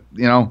 Like, you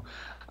know,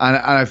 and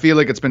I feel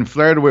like it's been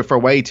flirted with for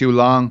way too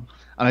long.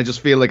 And I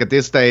just feel like at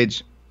this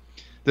stage,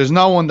 there's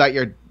no one that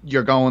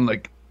you're going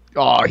like,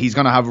 oh, he's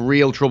going to have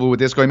real trouble with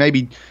this guy.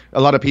 Maybe a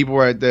lot of people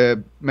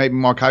maybe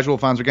more casual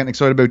fans are getting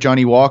excited about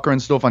Johnny Walker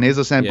and stuff on his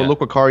ascent. Yeah. But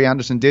look what Corey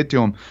Anderson did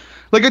to him.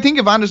 Like, I think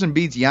if Anderson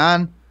beats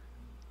Jan,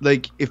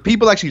 like, if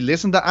people actually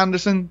listen to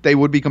Anderson, they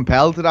would be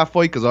compelled to that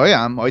fight, because I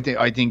am. I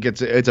think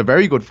it's a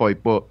very good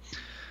fight, but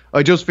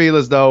I just feel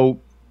as though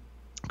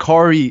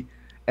Corey,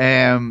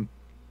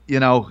 you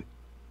know,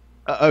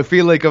 I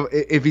feel like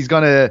if he's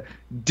gonna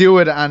do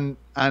it and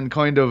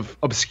kind of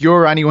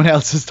obscure anyone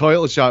else's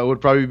title shot, it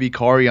would probably be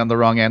Corey on the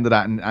wrong end of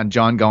that, and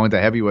John going to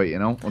heavyweight, you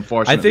know,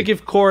 unfortunately. I think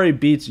if Corey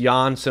beats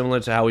Jan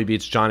similar to how he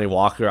beats Johnny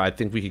Walker, I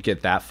think we could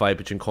get that fight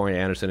between Corey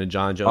Anderson and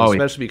John Jones,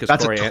 especially because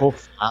that's a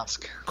tough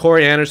ask.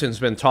 Corey Anderson's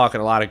been talking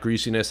a lot of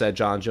greasiness at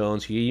John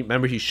Jones.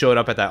 Remember he showed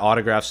up at that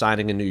autograph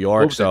signing in New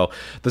York, so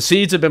the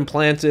seeds have been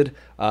planted.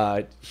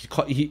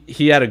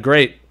 He had a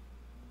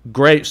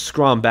great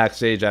scrum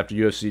backstage after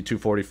UFC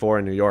 244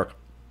 in New York.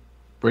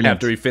 Brilliant.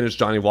 After he finished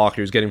Johnny Walker,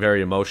 he was getting very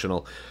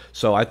emotional.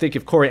 So I think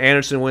if Corey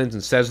Anderson wins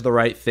and says the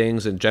right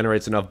things and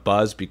generates enough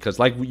buzz, because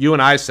like you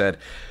and I said,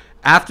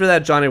 after that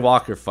Johnny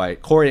Walker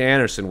fight, Corey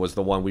Anderson was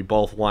the one we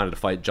both wanted to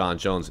fight John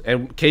Jones.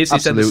 And Casey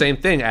said the same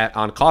thing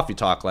on Coffee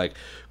Talk. Like,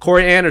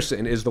 Corey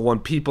Anderson is the one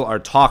people are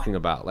talking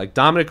about. Like,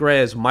 Dominic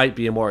Reyes might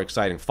be a more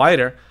exciting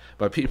fighter,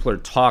 but people are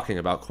talking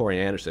about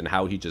Corey Anderson,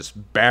 how he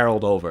just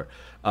barreled over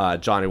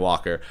Johnny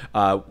Walker.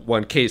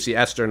 When Casey,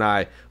 Esther, and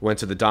I went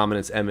to the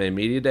Dominance MMA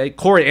Media Day,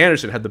 Corey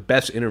Anderson had the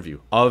best interview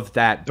of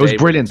that day. It was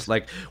brilliant.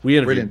 Like, we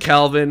interviewed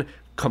Kelvin,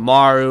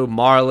 Kamaru,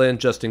 Marlon,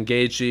 Justin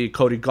Gaethje,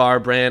 Cody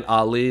Garbrandt,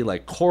 Ali.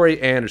 Like, Corey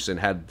Anderson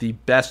had the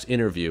best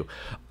interview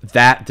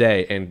that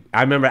day. And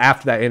I remember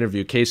after that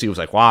interview, Casey was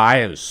like, wow, I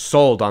am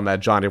sold on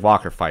that Johnny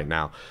Walker fight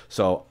now.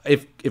 So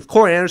if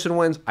Corey Anderson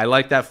wins, I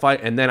like that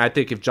fight. And then I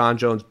think if John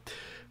Jones...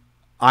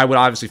 I would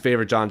obviously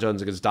favor John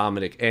Jones against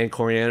Dominic and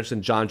Corey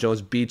Anderson. John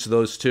Jones beats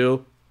those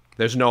two.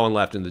 There's no one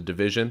left in the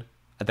division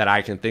that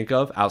I can think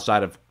of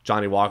outside of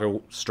Johnny Walker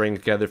stringing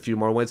together a few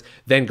more wins,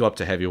 then go up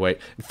to heavyweight.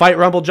 Fight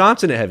Rumble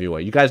Johnson at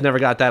heavyweight. You guys never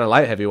got that at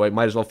light heavyweight.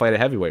 Might as well fight at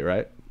heavyweight,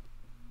 right?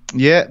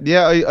 Yeah,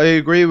 I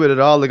agree with it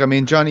all. Like, I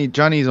mean,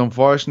 Johnny's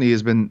unfortunately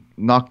has been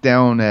knocked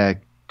down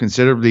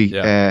considerably.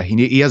 Yeah.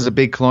 He has a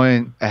big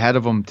climb ahead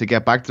of him to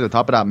get back to the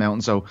top of that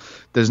mountain. So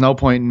there's no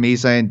point in me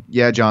saying,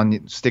 yeah,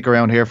 John, stick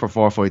around here for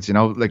 4 fights. You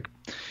know, like,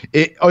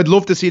 I'd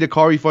love to see the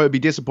Corey fight. I'd be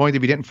disappointed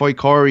if he didn't fight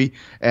Corey.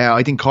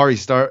 I think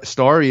Corey's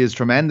story is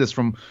tremendous.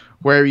 From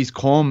where he's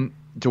come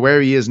to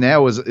where he is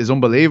now is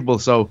unbelievable.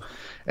 So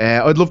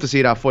I'd love to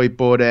see that fight.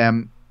 But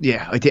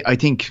yeah, I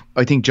think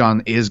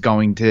John is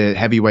going to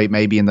heavyweight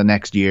maybe in the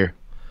next year.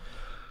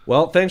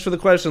 Well, thanks for the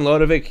question,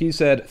 Lodovic. He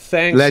said,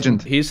 thanks.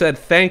 Legend. He said,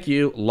 thank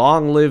you.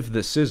 Long live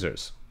the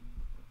scissors.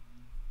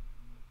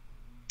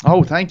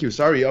 Oh, thank you.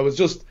 Sorry. I was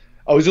just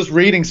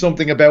reading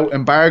something about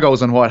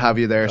embargoes and what have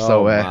you there.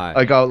 So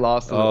I got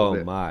lost a little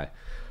bit. Oh, my.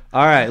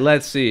 All right.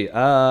 Let's see.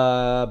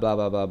 Blah,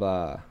 blah, blah,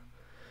 blah.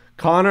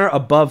 Conor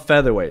above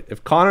featherweight.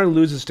 If Conor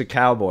loses to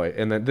Cowboy,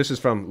 and then this is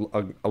from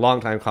a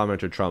longtime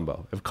commenter,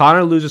 Trumbo. If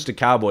Conor loses to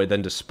Cowboy,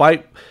 then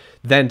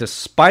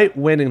despite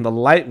winning the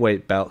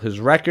lightweight belt, his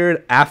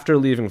record after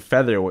leaving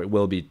featherweight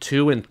will be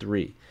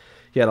 2-3.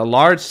 He had a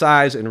large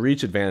size and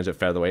reach advantage at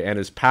featherweight, and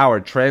his power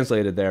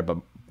translated there,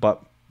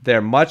 but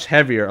they're much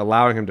heavier,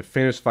 allowing him to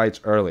finish fights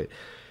early.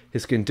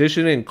 His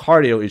conditioning and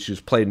cardio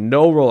issues played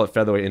no role at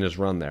featherweight in his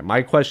run there.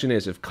 My question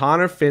is, if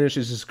Conor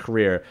finishes his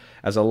career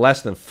as a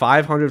less than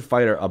 500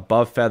 fighter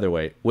above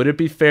featherweight, would it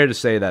be fair to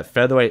say that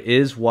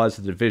featherweight was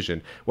the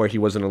division where he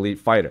was an elite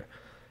fighter?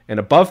 And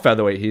above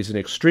featherweight, he's an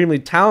extremely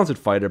talented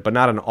fighter, but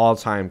not an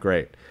all-time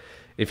great.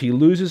 If he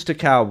loses to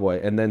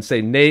Cowboy and then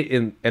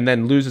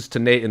loses to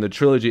Nate in the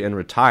trilogy and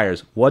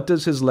retires, what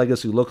does his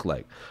legacy look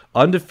like?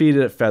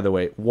 Undefeated at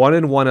featherweight,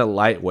 1-1 at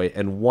lightweight,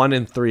 and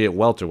 1-3 at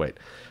welterweight.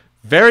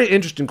 Very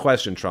interesting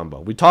question,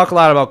 Trumbo. We talk a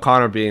lot about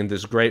Conor being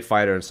this great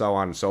fighter and so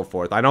on and so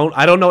forth. I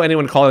don't know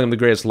anyone calling him the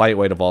greatest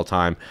lightweight of all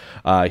time.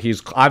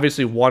 He's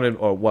obviously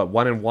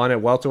 1-1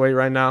 at welterweight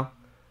right now,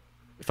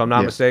 if I'm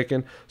not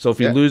mistaken. So if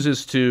he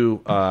loses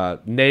to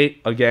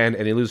Nate again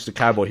and he loses to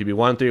Cowboy, he'd be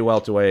 1-3 at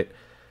welterweight,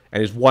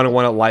 and he's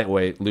 1-1 at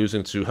lightweight,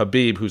 losing to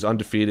Habib, who's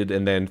undefeated,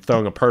 and then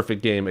throwing a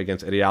perfect game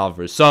against Eddie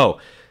Alvarez. So,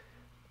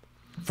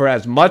 for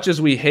as much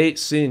as we hate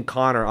seeing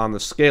Conor on the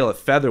scale at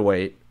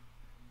featherweight,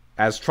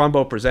 as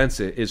Trumbo presents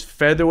it, is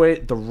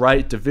featherweight the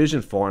right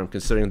division for him,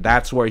 considering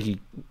that's where he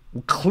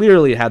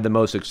clearly had the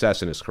most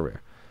success in his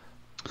career?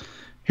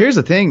 Here's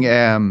the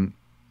thing.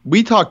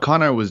 We thought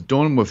Conor was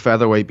done with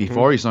featherweight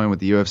before he signed with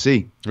the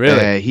UFC.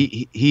 Really?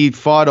 He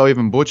fought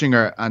Ivan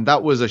Butchinger, and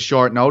that was a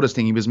short notice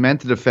thing. He was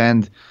meant to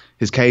defend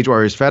his Cage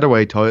Warriors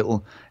featherweight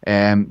title.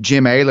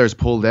 Jim Ehlers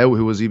pulled out,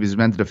 who he was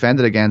meant to defend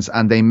it against,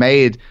 and they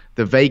made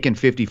the vacant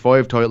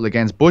 55 title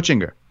against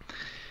Butchinger.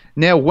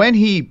 Now, when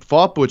he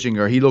fought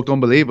Butchinger, he looked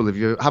unbelievable. If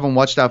you haven't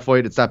watched that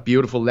fight, it's that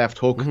beautiful left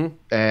hook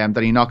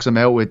that he knocks him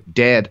out with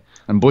dead.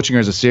 And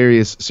Butchinger's a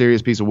serious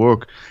piece of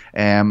work.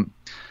 And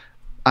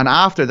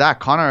after that,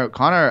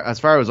 Conor, as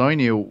far as I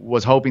knew,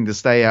 was hoping to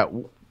stay at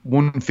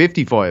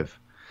 155.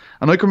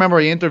 And I can remember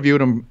I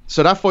interviewed him.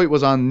 So that fight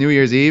was on New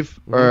Year's Eve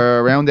or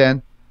around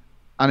then.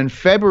 And in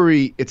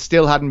February, it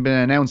still hadn't been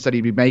announced that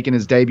he'd be making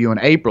his debut in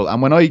April.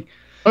 And when I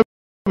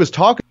was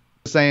talking,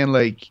 saying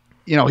like,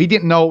 you know, he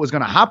didn't know it was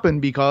going to happen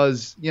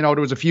because, you know,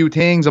 there was a few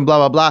things and blah,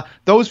 blah, blah.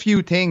 Those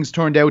few things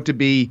turned out to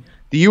be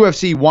the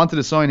UFC wanted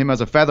to sign him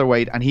as a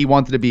featherweight and he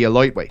wanted to be a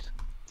lightweight.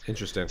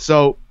 Interesting.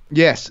 So,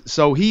 yes.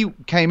 So he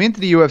came into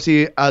the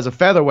UFC as a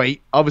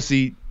featherweight,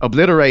 obviously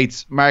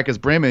obliterates Marcus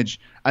Brimage.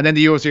 And then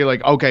the UFC are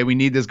like, okay, we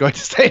need this guy to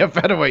stay a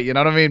featherweight. You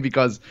know what I mean?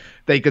 Because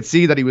they could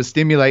see that he was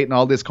stimulating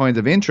all this kind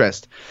of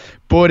interest.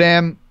 But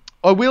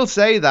I will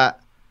say that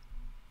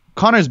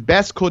Conor's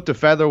best cut to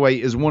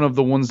featherweight is one of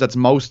the ones that's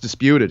most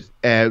disputed.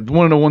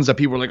 One of the ones that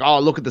people were like, oh,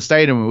 look at the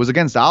stadium. It was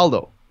against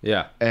Aldo.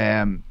 Yeah.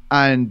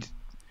 And,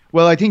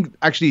 well, I think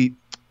actually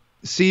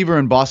Seaver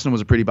in Boston was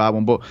a pretty bad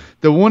one. But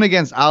the one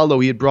against Aldo,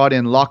 he had brought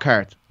in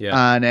Lockhart.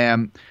 Yeah.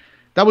 And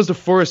that was the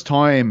first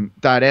time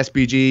that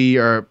SBG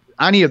or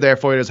any of their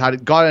fighters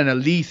had got an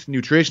elite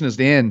nutritionist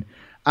in.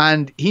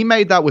 And he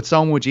made that with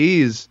so much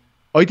ease.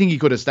 I think he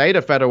could have stayed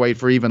at featherweight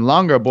for even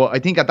longer, but I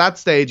think at that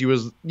stage he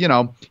was, you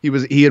know,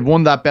 he had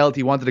won that belt.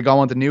 He wanted to go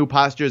on to new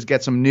pastures,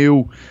 get some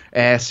new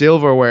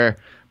silverware.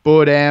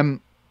 But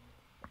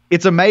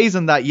it's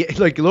amazing that,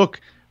 like,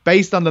 look,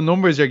 based on the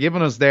numbers you're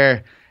giving us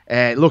there,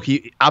 look,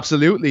 he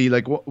absolutely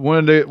like one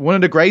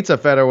of the greats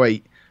at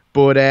featherweight.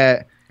 But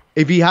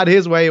if he had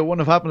his way, it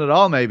wouldn't have happened at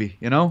all. Maybe,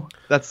 you know,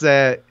 that's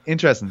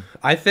interesting.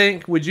 I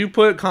think. Would you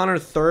put Conor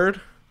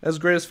third as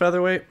greatest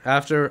featherweight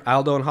after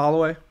Aldo and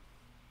Holloway?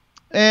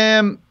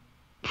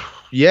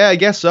 Yeah, I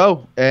guess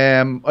so.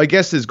 I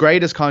guess his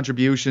greatest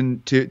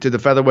contribution to the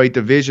featherweight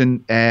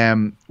division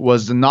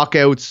was the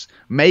knockouts,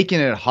 making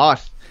it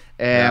hot,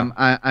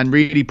 and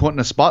really putting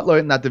a spotlight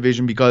in that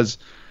division, because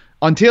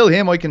until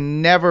him, I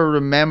can never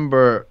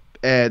remember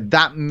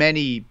that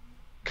many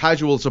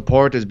casual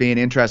supporters being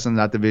interested in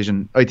that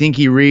division. I think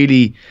he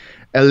really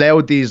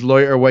allowed these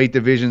lighter weight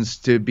divisions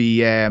to be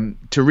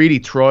to really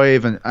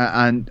thrive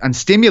and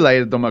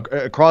stimulated them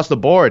across the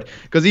board,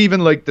 because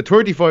even like the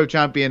 35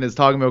 champion is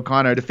talking about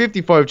Conor, the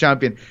 55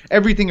 champion,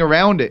 everything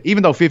around it,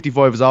 even though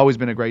 55 has always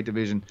been a great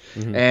division.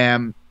 I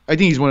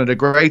think he's one of the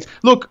greats.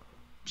 Look,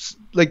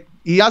 like,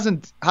 he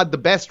hasn't had the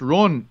best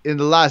run in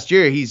the last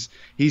year. He's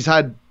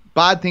had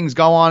bad things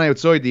go on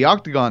outside the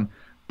octagon,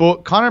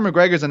 but Conor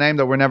McGregor's a name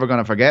that we're never going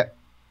to forget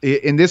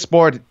in this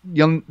sport.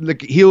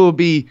 He'll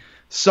be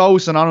so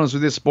synonymous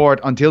with this sport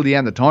until the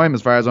end of time,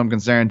 as far as I'm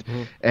concerned.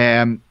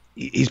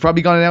 He's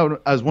probably gone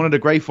out as one of the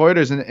great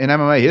fighters in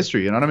MMA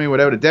history, you know what I mean,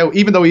 without a doubt,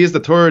 even though he is the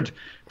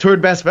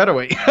third best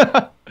featherweight.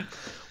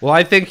 Well,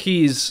 I think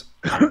he's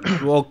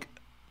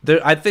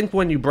I think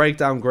when you break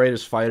down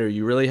greatest fighter,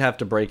 you really have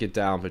to break it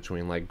down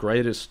between like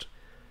greatest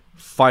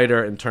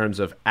fighter in terms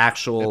of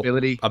actual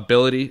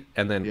ability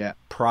and then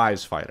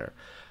prize fighter.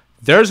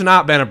 There's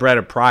not been a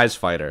better prize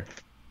fighter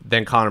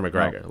than Conor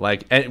McGregor. No.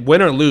 Like,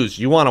 win or lose,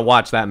 you want to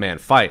watch that man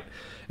fight.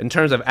 In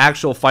terms of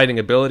actual fighting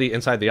ability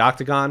inside the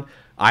octagon,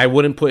 I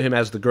wouldn't put him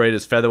as the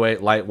greatest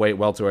featherweight, lightweight,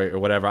 welterweight, or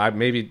whatever. I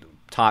maybe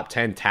top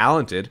 10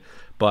 talented,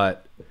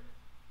 but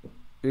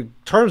in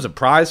terms of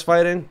prize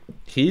fighting,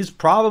 he's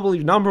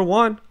probably number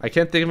one. I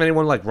can't think of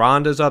anyone like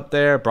Ronda's up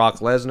there, Brock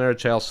Lesnar,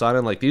 Chael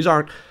Sonnen. Like, these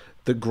aren't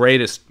the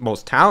greatest,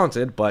 most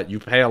talented, but you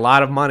pay a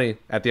lot of money.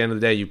 At the end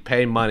of the day, you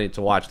pay money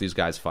to watch these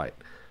guys fight.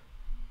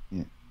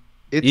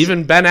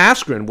 Even Ben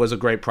Askren was a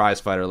great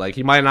prize fighter. Like,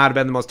 he might not have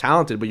been the most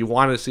talented, but you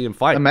wanted to see him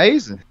fight.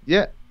 Amazing,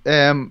 yeah.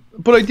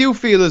 But I do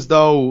feel as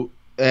though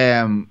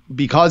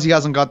because he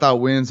hasn't got that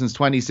win since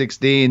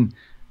 2016,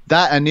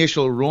 that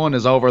initial run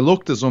is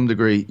overlooked to some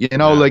degree. You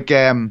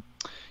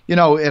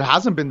know, it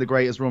hasn't been the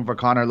greatest run for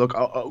Conor. Look,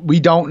 we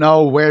don't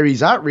know where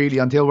he's at really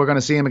until we're going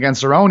to see him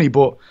against Cerrone.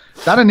 But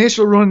that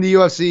initial run in the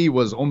UFC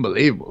was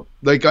unbelievable.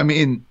 Like, I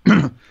mean,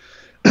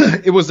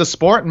 it was the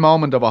sporting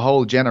moment of a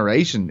whole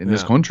generation in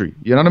this country.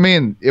 You know what I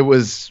mean? It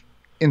was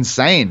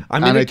insane. I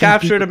mean, it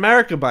captured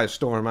America by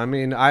storm. I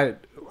mean, I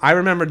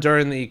remember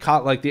during the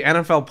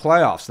NFL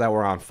playoffs that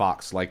were on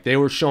Fox, like, they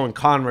were showing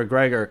Conor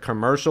McGregor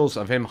commercials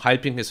of him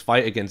hyping his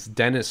fight against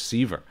Dennis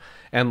Seaver.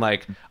 And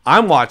like,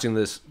 I'm watching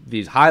these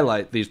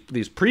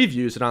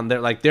previews, and on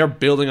there, like, they're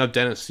building up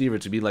Dennis Seaver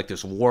to be like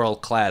this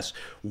world-class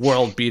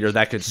world beater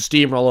that could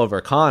steamroll over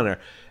Conor.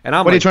 And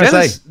I'm like,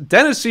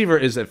 Dennis Seaver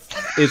is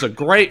a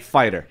great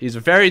fighter. He's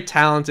very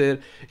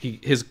talented.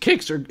 His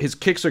kicks are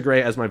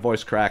great. As my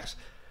voice cracks,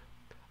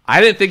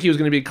 I didn't think he was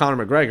going to be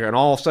Conor McGregor, and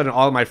all of a sudden,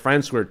 all of my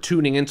friends who are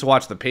tuning in to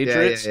watch the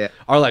Patriots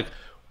are like,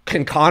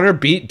 "Can Conor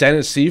beat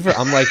Dennis Seaver?"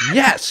 I'm like,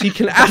 "Yes, he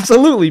can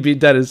absolutely beat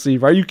Dennis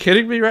Seaver." Are you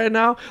kidding me right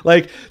now?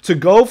 Like, to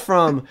go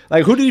from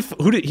like who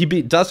did he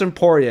beat? Dustin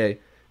Poirier,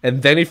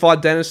 and then he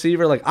fought Dennis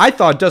Seaver. Like, I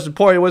thought Dustin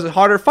Poirier was a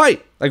harder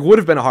fight. Like, would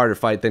have been a harder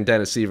fight than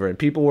Dennis Seaver, and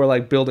people were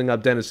like building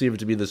up Dennis Seaver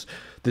to be this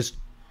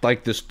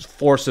like this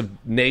force of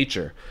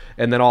nature,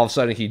 and then all of a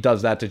sudden he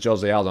does that to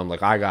Jose Aldo. I'm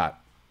like, I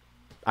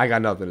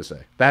got nothing to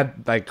say.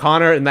 That, like,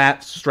 Conor in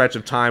that stretch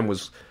of time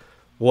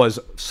was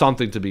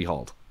something to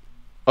behold.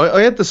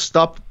 I had to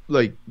stop,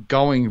 like,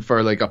 going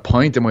for, like, a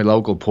pint in my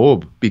local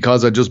pub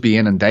because I'd just be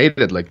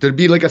inundated. Like, there'd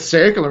be, like, a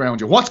circle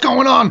around you. What's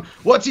going on?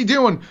 What's he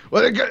doing?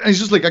 And it's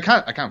just like, I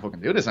can't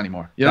fucking do this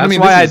anymore. You know That's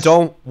what I mean? why I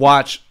don't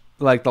watch,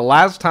 like, the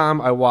last time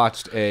I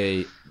watched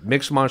a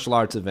mixed martial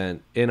arts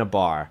event in a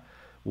bar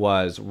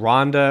was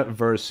Ronda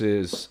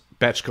versus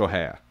Betch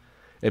Correia.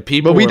 And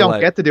people, but we don't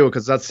like, get to do it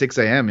because that's 6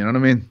 a.m. You know what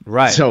I mean?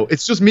 Right. So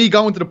it's just me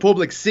going to the pub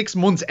like 6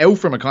 months out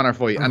from a Conor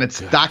fight, and it's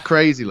that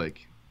crazy.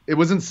 Like, it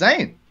was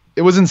insane.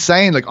 It was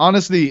insane. Like,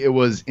 honestly, it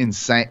was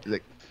insane.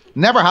 Like,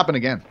 never happened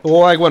again. Well,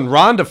 like, when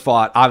Ronda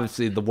fought,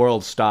 obviously the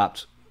world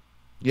stopped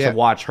to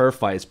watch her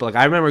fights. But, like,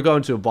 I remember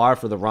going to a bar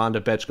for the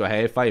Ronda Betch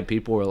Correia fight, and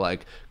people were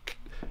like,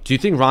 do you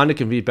think Ronda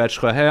can beat Betch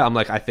Correia? I'm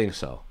like, I think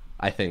so,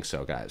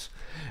 guys.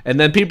 And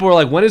then people were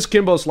like, when is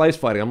Kimbo Slice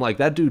fighting? I'm like,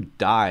 that dude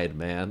died,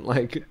 man.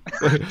 Like,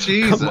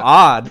 come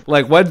on.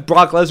 Like, when's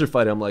Brock Lesnar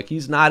fighting? I'm like,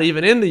 he's not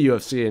even in the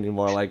UFC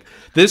anymore. Like,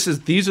 those are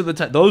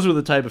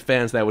the type of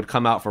fans that would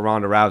come out for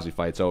Ronda Rousey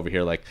fights over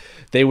here. Like,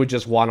 they would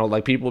just want to,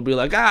 like, people would be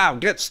like,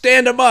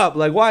 stand him up.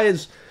 Like, why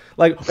is,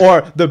 like,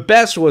 or the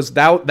best was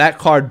that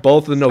card,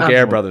 both of the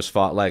Nogueira brothers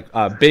fought. Like,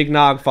 Big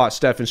Nog fought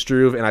Stefan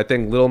Struve, and I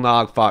think Lil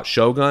Nog fought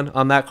Shogun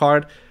on that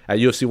card at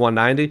UFC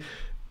 190.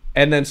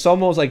 And then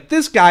someone was like,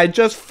 this guy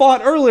just fought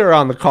earlier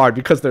on the card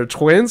because they're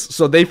twins.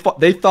 So they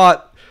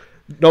thought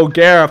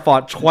Nogueira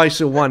fought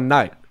twice in one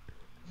night.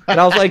 And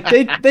I was like,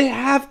 they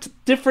have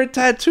different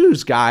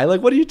tattoos, guy.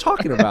 Like, what are you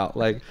talking about?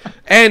 Like,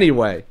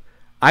 anyway,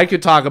 I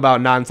could talk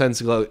about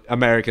nonsensical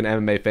American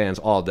MMA fans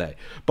all day.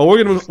 But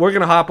we're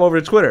gonna hop over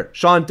to Twitter.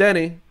 Sean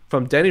Denny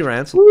from Denny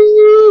Rants.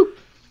 Woo!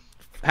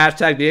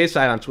 Hashtag the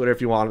A-side on Twitter if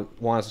you want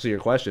us to see your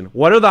question.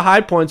 What are the high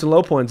points and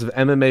low points of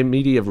MMA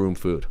media room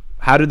food?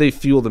 How do they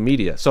fuel the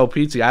media? So,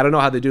 Petesy, I don't know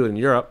how they do it in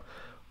Europe.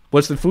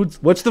 What's the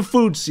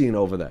food scene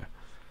over there?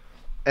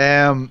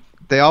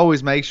 They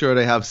always make sure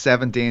they have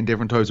 17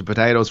 different types of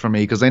potatoes for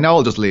me because they know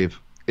I'll just leave.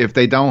 If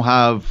they don't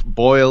have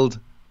boiled,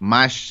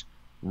 mashed,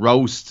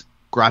 roast,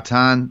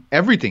 gratin,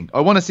 everything. I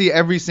want to see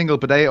every single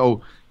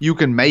potato you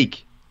can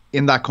make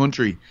in that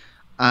country.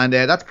 And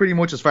that's pretty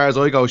much as far as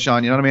I go,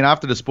 Sean. You know what I mean?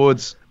 After the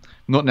spuds,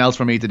 nothing else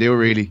for me to do,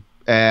 really.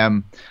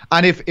 And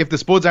if the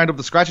spuds aren't up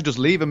to scratch, I just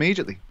leave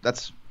immediately.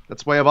 That's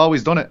why I've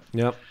always done it.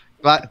 Yep.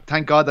 But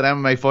thank God that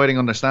MMA fighting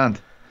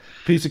understand.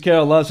 Petesy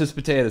Carroll loves his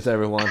potatoes,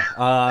 everyone.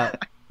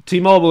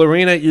 T-Mobile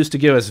Arena used to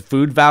give us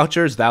food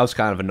vouchers. That was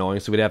kind of annoying,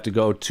 so we'd have to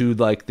go to,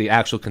 like, the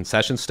actual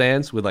concession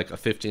stands with, like, a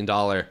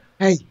 $15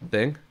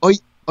 thing.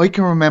 I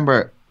can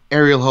remember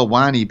Ariel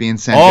Helwani being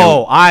sent out.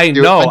 Oh, I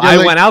know.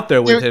 I went out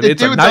there with him.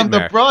 It's a nightmare. On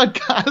the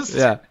broadcast.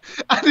 Yeah.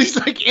 And he's,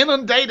 like,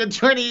 inundated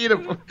trying to eat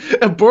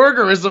a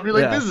burger or something.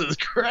 Like, this is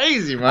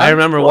crazy, man. I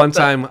remember one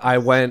time I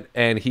went,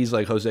 and he's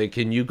like, Jose,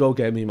 can you go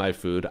get me my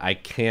food? I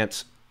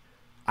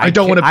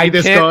don't want to be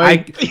this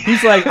guy.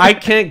 He's like, I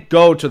can't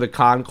go to the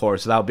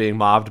concourse without being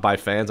mobbed by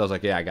fans. I was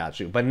like, yeah, I got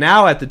you. But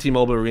now at the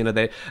T-Mobile Arena,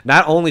 they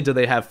not only do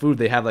they have food,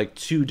 they have, like,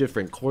 2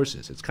 different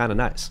courses. It's kind of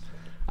nice.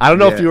 I don't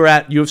know if you were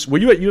at UFC. Were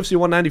you at UFC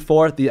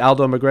 194, the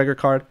Aldo McGregor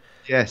card?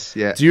 Yes,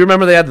 yeah. Do you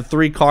remember they had the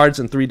 3 cards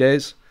in 3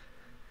 days?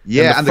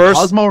 Yeah, and the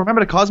Cosmo.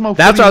 Remember the Cosmo?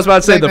 That's what I was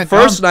about to say. The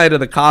first night of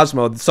the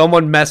Cosmo,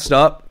 someone messed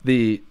up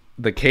the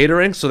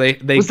catering, so they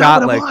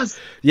got, like,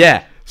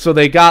 yeah. So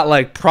they got,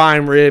 like,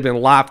 prime rib and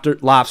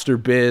lobster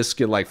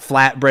bisque and, like,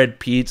 flatbread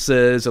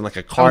pizzas and, like,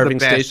 a carving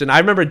station. I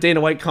remember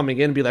Dana White coming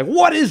in and be like,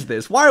 what is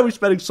this? Why are we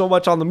spending so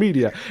much on the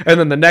media? And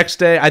then the next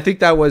day, I think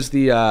that was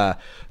the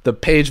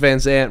Paige Van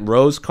Zandt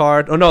Rose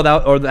card. Oh, no,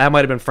 that might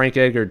have been Frank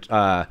Edgar,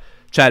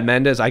 Chad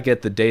Mendes. I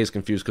get the days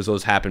confused because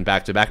those happened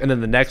back to back. And then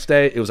the next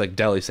day, it was, like,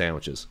 deli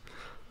sandwiches.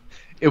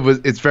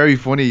 It's very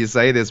funny you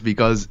say this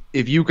because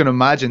if you can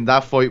imagine,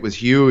 that fight was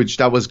huge.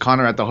 That was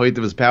Conor at the height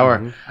of his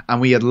power,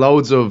 and we had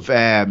loads of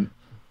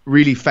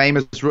really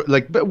famous,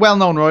 like,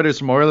 well-known writers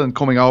from Ireland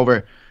coming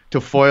over to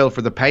foil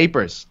for the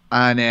papers,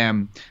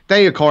 and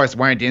they of course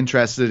weren't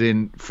interested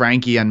in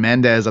Frankie and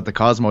Mendez at the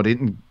Cosmo. They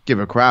didn't give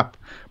a crap.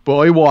 But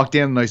I walked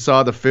in and I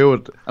saw the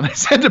food and I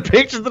sent a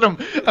picture to them,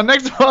 and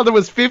next of all there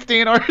was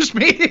 15 Irish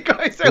media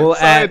guys outside. Well,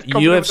 at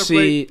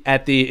UFC,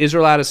 at the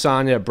Israel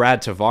Adesanya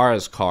Brad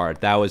Tavares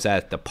card, that was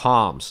at the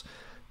Palms.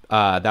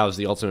 That was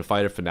the Ultimate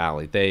Fighter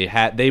finale.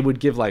 They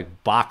would give,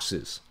 like,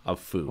 boxes of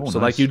food. So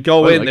nice. Like, you'd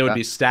go in, there would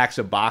be stacks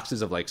of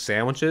boxes of, like,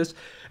 sandwiches,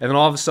 and then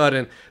all of a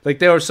sudden, like,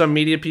 there were some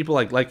media people,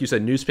 like you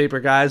said, newspaper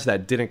guys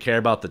that didn't care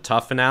about the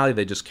tough finale.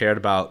 They just cared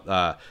about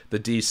the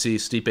DC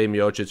Stipe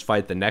Miocic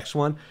fight, the next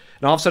one.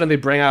 And all of a sudden, they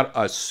bring out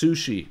a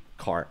sushi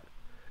cart,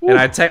 and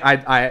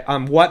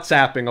I'm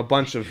WhatsApping a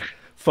bunch of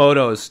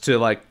photos to,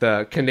 like,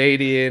 the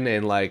Canadian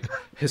and, like,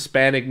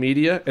 Hispanic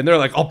media, and they're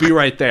like, I'll be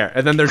right there,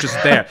 and then they're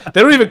just there.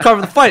 They don't even cover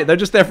the fight. They're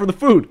just there for the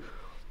food.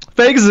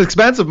 Vegas is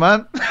expensive,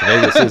 man.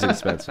 Vegas is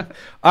expensive.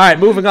 All right,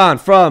 moving on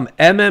from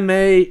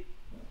MMA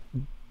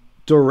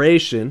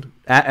Duration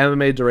at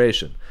MMA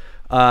Duration.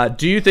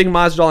 Do you think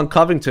Masvidal and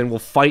Covington will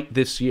fight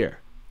this year?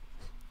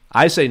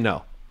 I say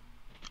no.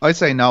 I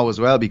say no as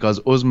well because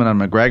Usman and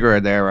McGregor are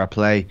there at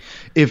play.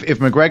 If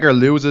McGregor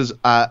loses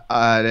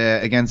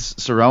against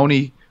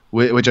Cerrone,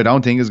 which I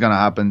don't think is going to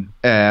happen,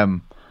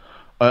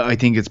 I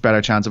think it's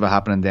better chance of it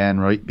happening then,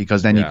 right?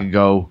 Because then you could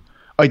go.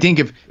 I think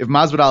if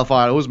Masvidal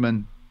fought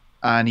Usman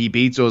and he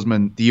beats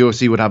Usman, the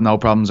UFC would have no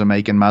problems in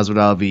making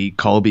Masvidal v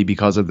Colby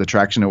because of the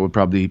traction it would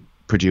probably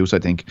produce. I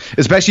think,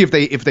 especially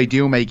if they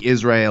do make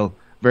Israel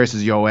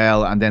versus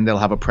Yoel, and then they'll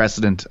have a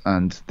precedent,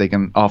 and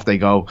off they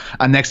go.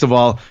 And next of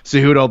all,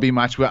 Cejudo will be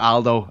matched with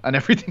Aldo, and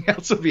everything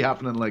else will be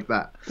happening like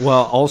that.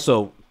 Well,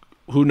 also,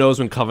 who knows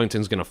when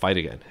Covington's going to fight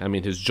again? I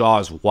mean, his jaw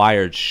is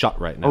wired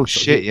shut right now. Oh, so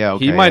shit, yeah,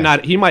 okay. He might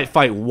not. He might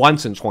fight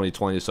once in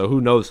 2020, so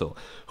who knows who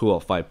will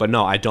fight. But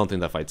no, I don't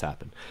think that fight's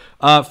happen.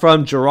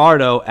 From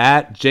Gerardo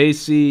at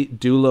JC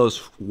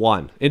Dulos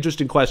 1.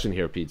 Interesting question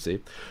here,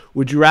 Petesy.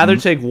 Would you rather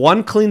take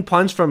one clean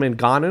punch from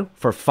Ngannou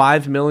for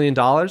 $5 million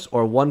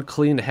or one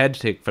clean head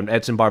kick from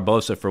Edson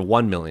Barbosa for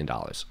 $1 million?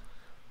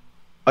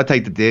 I'd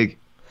take the dig.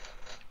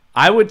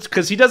 I would,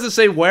 because he doesn't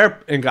say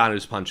where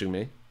Ngannou's punching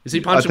me. Is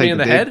he punching me in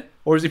the head?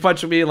 Or is he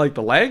punching me in, like,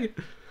 the leg?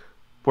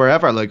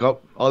 Wherever, like,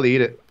 I'll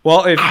eat it.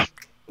 Well, if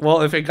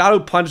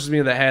Ngannou punches me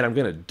in the head, I'm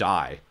going to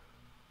die.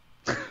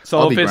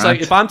 So if it's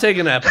like, if I'm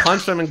taking a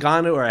punch from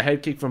Ngannou or a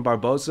head kick from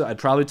Barbosa, I'd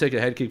probably take a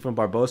head kick from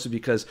Barbosa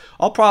because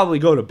I'll probably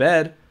go to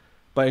bed,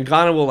 but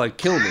Ngannou will, like,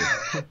 kill me.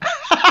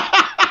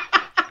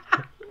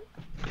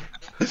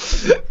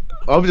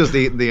 I'm just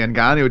eating the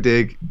Ngannou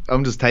dig.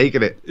 I'm just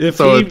taking it. But if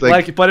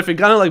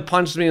Ngannou, like,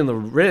 punches me in the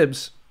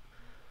ribs,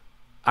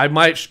 I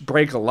might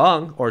break a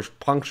lung or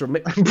puncture me.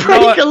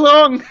 Break a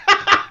lung.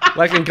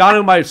 Like,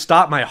 Ngannou might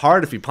stop my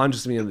heart if he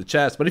punches me in the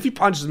chest, but if he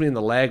punches me in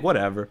the leg,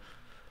 whatever.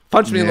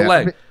 Punch me in the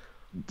leg.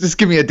 Just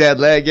give me a dead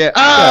leg, yeah.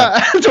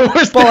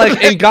 But like,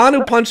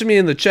 Ngannou punching me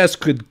in the chest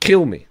could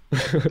kill me.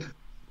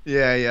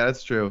 Yeah,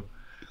 that's true.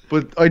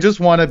 But I just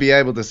want to be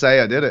able to say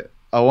I did it.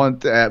 I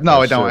want. I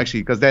don't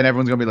actually, because then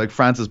everyone's gonna be like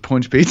Francis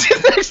Punch Pizza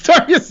next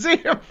time you see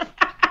him.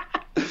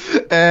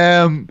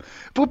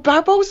 But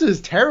Barbosa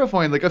is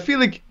terrifying. Like, I feel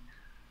like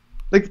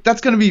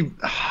that's gonna be.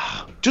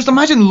 Just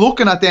imagine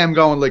looking at them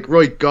going like,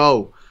 right,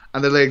 go,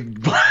 and they're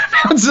like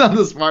bouncing on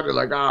the spot. They're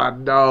like, oh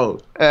no.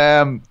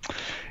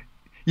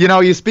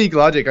 You speak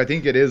logic. I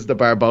think it is the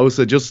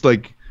Barbosa. Just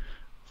like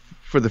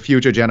for the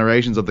future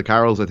generations of the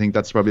Carrolls, I think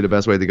that's probably the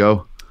best way to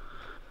go.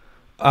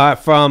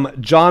 From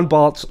John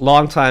Baltz,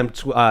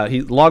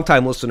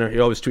 longtime listener. He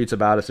always tweets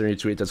about us, and he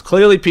tweets us.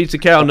 Clearly, Petesy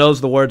Carroll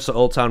knows the words to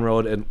Old Town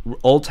Road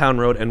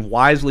and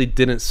wisely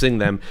didn't sing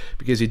them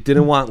because he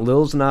didn't want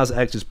Lil Nas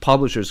X's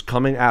publishers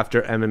coming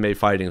after MMA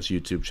Fighting's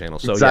YouTube channel.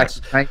 So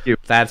exactly. Yes, thank you.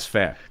 That's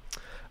fair.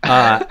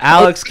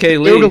 Alex K.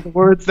 Lee. Google the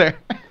words there.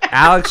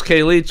 Alex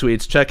K. Lee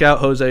tweets, check out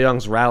Jose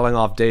Youngs rattling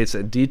off dates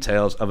and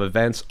details of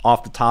events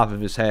off the top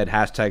of his head.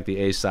 Hashtag the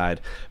A-side.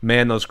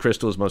 Man, those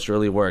crystals must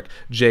really work.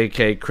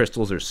 JK,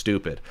 crystals are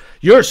stupid.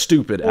 You're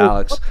stupid,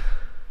 Alex.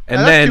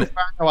 And that's too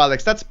far now,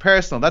 Alex. That's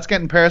personal. That's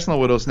getting personal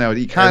with us now.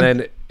 You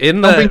can't.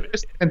 And then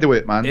into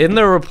it, man. In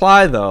the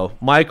reply, though,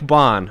 Mike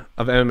Bond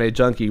of MMA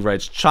Junkie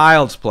writes,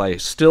 Child's Play,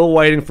 still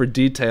waiting for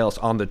details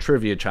on the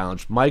trivia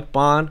challenge. Mike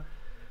Bond,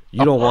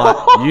 you don't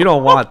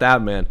want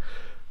that, man.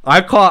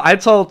 I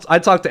talked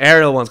to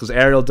Ariel once because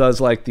Ariel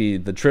does like the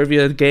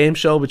trivia game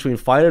show between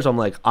fighters. I'm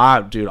like,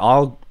 dude,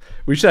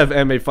 we should have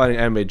MMA Fighting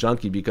MMA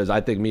Junkie because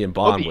I think me and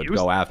Bond would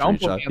go after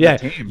each other. Yeah,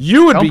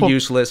 you would be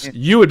useless.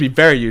 You would be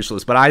very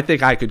useless, but I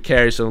think I could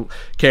carry the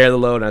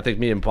load, and I think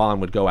me and Bond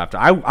would go after.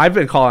 I've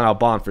been calling out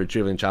Bond for a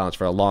trivia challenge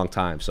for a long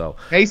time. So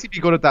Casey would be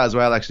good at that as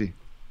well, actually.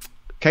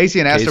 Casey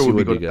and Esther would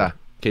be good at that.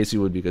 Casey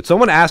would be good.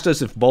 Someone asked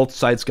us if both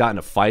sides got in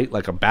a fight,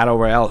 like a battle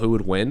royale, who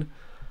would win?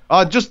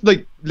 Just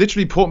like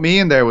literally put me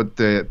in there with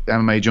the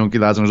MMA Junkie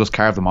lads and just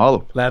carve them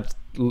all up.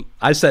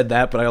 I said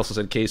that, but I also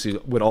said Casey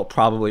would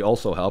probably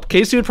also help.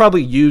 Casey would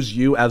probably use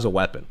you as a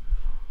weapon.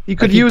 He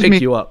could use me.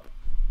 Pick you up.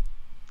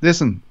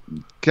 Listen,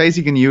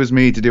 Casey can use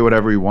me to do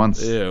whatever he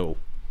wants. Ew.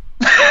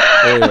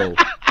 Ew.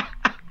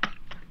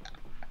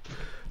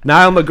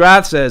 Niall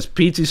McGrath says,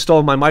 Petesy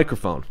stole my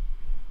microphone.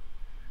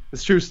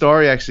 It's a true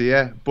story, actually,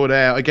 yeah. But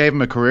I gave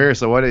him a career,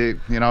 so I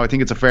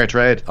think it's a fair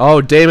trade. Oh,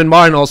 Damon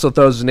Martin also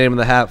throws his name in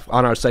the hat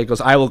on our site.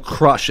 Goes, I will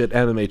crush at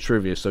MMA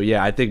trivia. So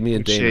yeah, I think me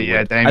and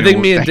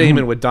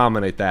Damon would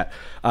dominate that.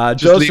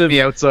 Just leave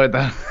me outside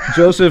that.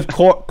 Joseph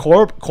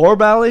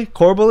Corbally,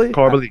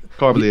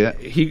 yeah.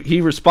 He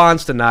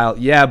responds to Niall,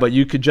 yeah, but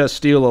you could just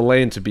steal a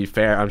lane. To be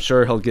fair, I'm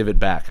sure he'll give it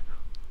back.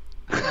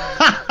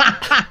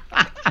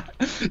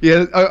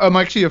 Yeah, I'm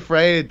actually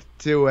afraid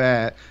to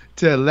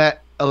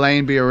let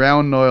Elaine be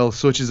around Niall,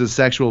 such as his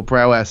sexual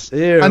prowess.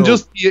 Ew. And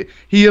just he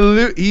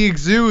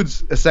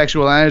exudes a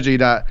sexual energy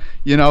that,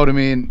 you know what I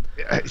mean,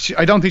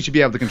 I don't think she'd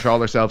be able to control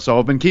herself, so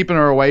I've been keeping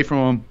her away from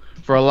him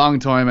for a long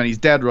time, and he's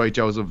dead right,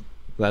 Joseph.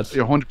 That's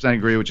 100%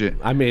 agree with you.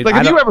 I mean, like,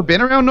 have you ever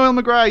been around Niall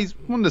McGrath? He's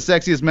one of the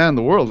sexiest men in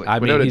the world. Like, I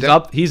mean,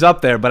 he's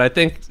up there, but I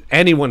think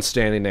anyone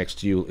standing next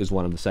to you is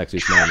one of the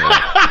sexiest men in the world.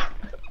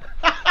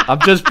 I'm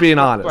just being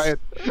honest.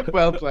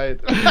 Well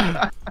played.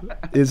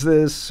 Who's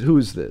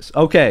this?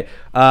 Okay.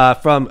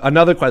 From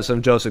another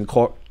question from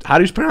how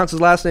do you pronounce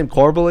his last name?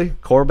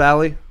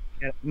 Corbally?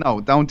 No,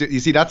 don't do. You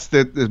see, that's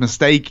the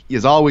mistake you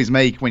always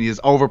make when you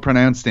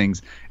overpronounce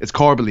things. It's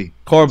Corbally.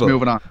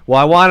 Moving on. Well,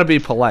 I want to be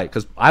polite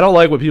because I don't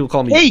like when people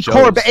call me. Hey, Joes.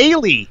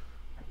 Corbally,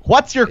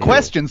 what's your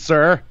question,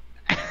 sir?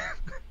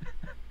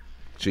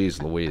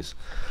 Jeez Louise.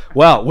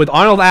 Well, with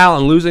Arnold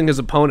Allen losing his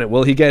opponent,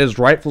 will he get his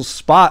rightful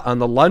spot on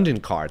the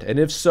London card? And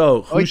if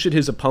so, who should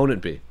his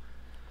opponent be?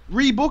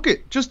 Rebook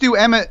it. Just do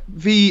Emmett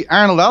v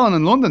Arnold Allen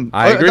in London.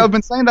 I agree. I've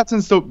been saying that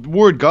since the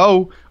word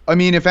go. I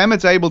mean, if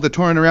Emmett's able to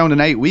turn around in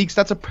 8 weeks,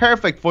 that's a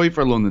perfect fight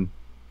for London.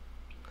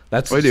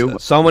 That's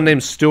someone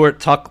named Stuart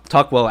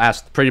Tuckwell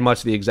asked pretty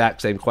much the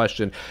exact same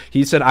question.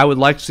 He said, I would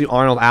like to see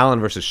Arnold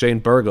Allen versus Shane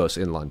Burgos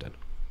in London.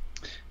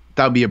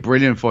 That would be a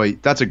brilliant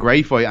fight. That's a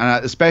great fight.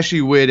 And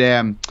especially with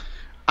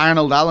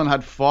Arnold Allen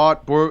had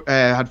fought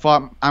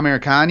Amir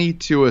Khani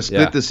to a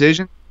split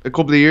decision a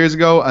couple of years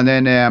ago. And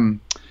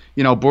then,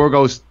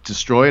 Burgos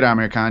destroyed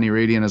Amir Khani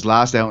really in his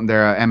last outing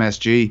there at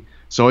MSG.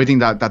 So I think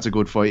that's a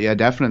good fight, yeah,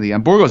 definitely.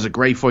 And Burgos is a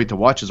great fight to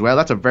watch as well.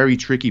 That's a very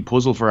tricky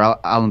puzzle for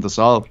Allen to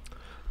solve.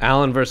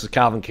 Allen versus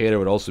Calvin Kattar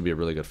would also be a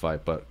really good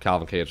fight, but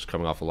Calvin Kattar's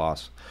coming off a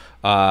loss.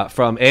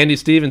 From Andy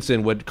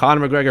Stevenson, would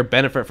Conor McGregor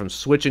benefit from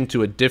switching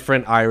to a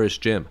different Irish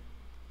gym?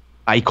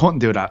 I couldn't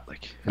do that.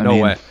 No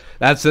way.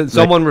 That's it.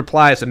 Someone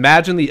replies,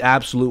 imagine the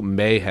absolute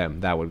mayhem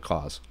that would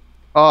cause.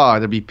 Oh,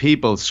 there'd be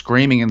people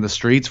screaming in the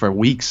streets for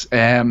weeks.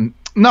 No,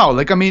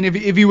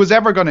 if he was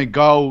ever going to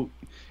go...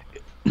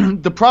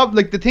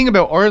 the thing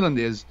about Ireland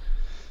is,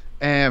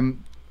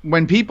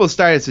 when people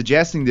started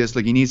suggesting this,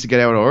 he needs to get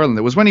out of Ireland,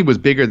 it was when he was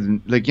bigger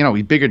than,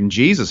 he's bigger than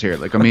Jesus here.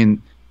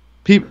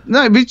 People,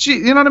 no, but you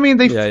know what I mean?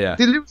 They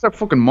lose their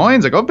fucking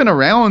minds. I've been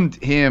around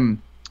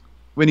him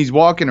when he's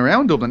walking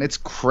around Dublin. It's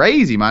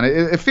crazy, man.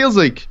 It feels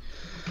like,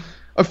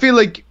 I feel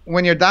like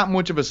when you're that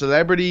much of a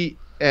celebrity,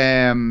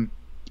 in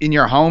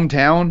your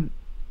hometown,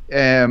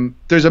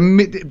 there's a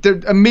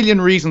million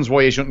reasons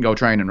why you shouldn't go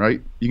training,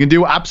 right? You can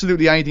do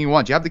absolutely anything you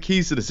want. You have the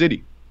keys to the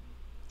city.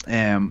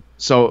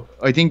 So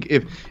I think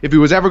if he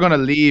was ever going to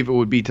leave, it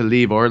would be to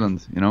leave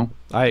Ireland,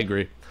 I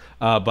agree.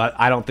 But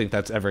I don't think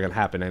that's ever going to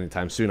happen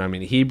anytime soon. I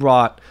mean, he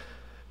brought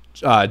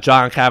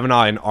John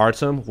Kavanagh and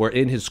Artem were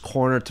in his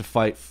corner to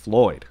fight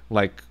Floyd.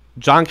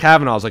 John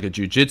Kavanagh is like a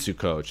jiu-jitsu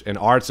coach, and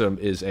Artem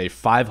is a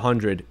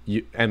 500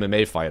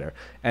 MMA fighter.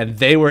 And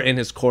they were in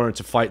his corner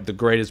to fight the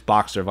greatest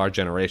boxer of our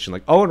generation.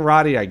 Owen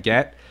Roddy, I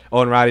get.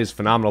 Owen Roddy is a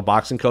phenomenal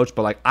boxing coach,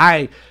 but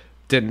I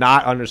did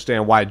not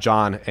understand why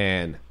John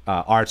and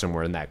Artem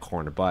were in that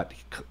corner. But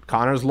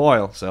Conor's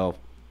loyal, so...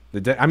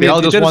 it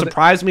didn't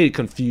surprise me, it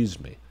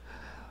confused me.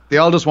 They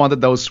all just wanted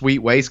those sweet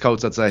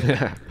waistcoats, I'd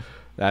say.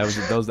 That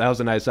was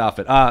a nice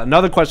outfit.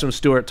 Another question from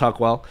Stuart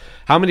Tuckwell.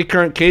 How many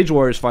current Cage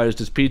Warriors fighters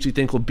does Peachy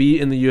think will be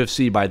in the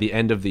UFC by the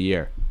end of the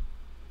year?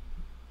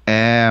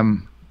 I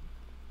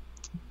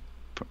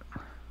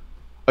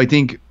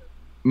think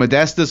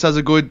Modestas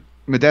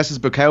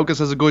Bukaukas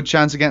has a good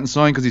chance of getting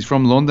signed because he's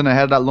from London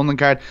ahead of that London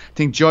card. I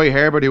think Joy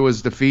Herbert, who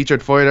was the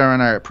featured fighter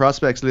on our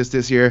prospects list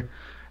this year,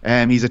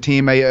 he's a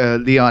teammate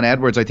of Leon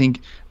Edwards. I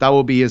think that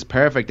will be his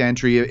perfect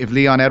entry. If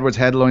Leon Edwards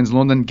headlines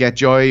London, get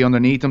Joy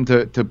underneath him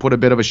to put a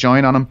bit of a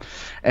shine on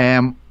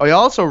him. I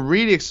also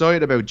really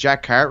excited about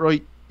Jack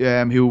Cartwright,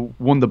 who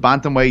won the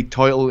bantamweight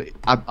title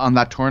on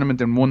that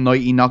tournament in one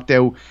night. He knocked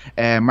out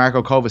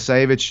Marko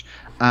Kovacevic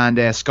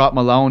and Scott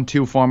Malone,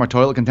 two former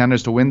title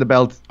contenders to win the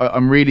belt.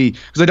 I'm really,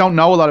 because I don't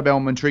know a lot about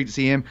him, I'm intrigued to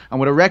see him. And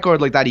with a record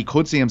like that, he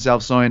could see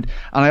himself signed.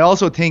 And I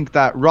also think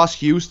that Ross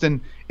Houston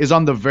is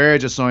on the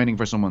verge of signing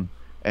for someone.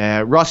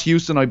 Ross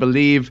Houston, I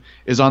believe,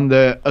 is on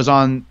the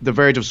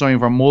verge of signing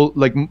for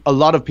a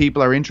lot of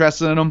people are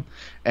interested in him.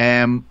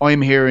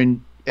 I'm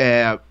hearing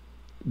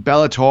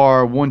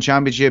Bellator, One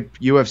Championship,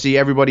 UFC,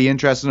 everybody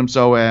interested in him.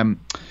 So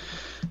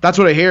that's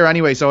what I hear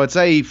anyway. So I'd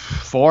say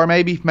 4,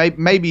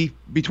 maybe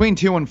between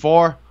 2 and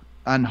 4,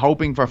 and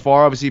hoping for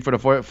 4, obviously for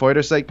the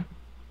fighter's sake.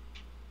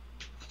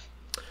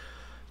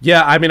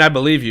 Yeah, I mean, I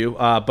believe you,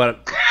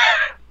 but.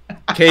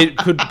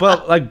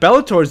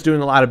 Bellator is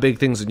doing a lot of big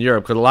things in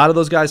Europe. Could a lot of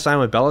those guys sign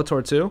with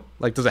Bellator too?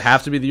 Does it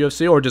have to be the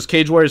UFC, or does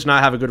Cage Warriors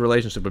not have a good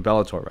relationship with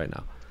Bellator right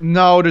now?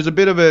 No, there's a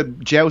bit of a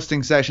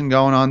jousting session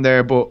going on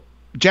there, but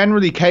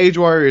generally Cage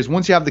Warriors,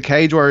 once you have the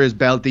Cage Warriors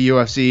belt, the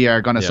UFC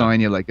are going to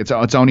sign you. It's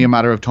only a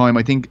matter of time.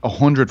 I think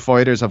 100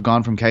 fighters have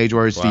gone from Cage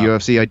Warriors to the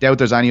UFC. I doubt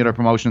there's any other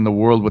promotion in the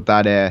world with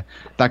that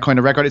kind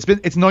of record.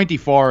 It's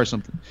 94 or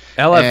something.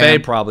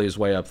 LFA probably is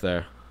way up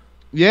there.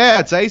 Yeah,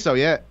 I'd say so.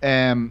 Yeah,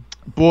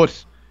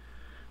 but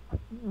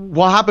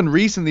what happened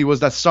recently was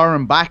that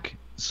Soren Bak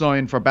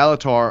signed for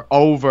Bellator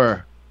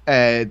over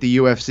the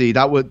UFC.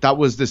 That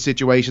was the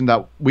situation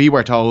that we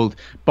were told.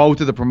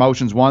 Both of the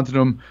promotions wanted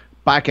him.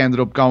 Bak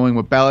ended up going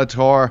with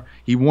Bellator.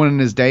 He won in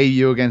his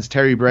debut against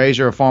Terry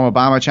Brazier, a former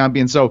Obama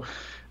champion. So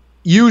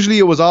usually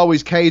it was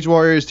always Cage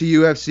Warriors to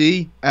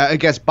UFC. I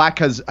guess Bak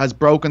has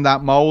broken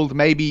that mold.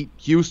 Maybe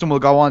Houston will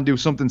go on and do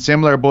something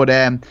similar, but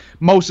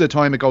most of the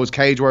time it goes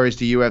Cage Warriors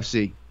to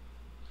UFC.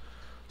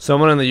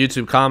 Someone in the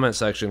YouTube comment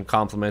section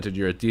complimented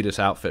your Adidas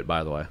outfit,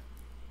 by the way.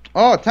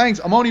 Oh, thanks.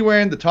 I'm only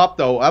wearing the top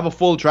though. I have a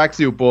full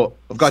tracksuit, but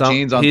I've got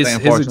jeans on today,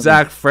 his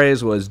exact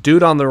phrase was,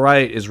 "Dude on the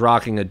right is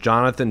rocking a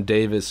Jonathan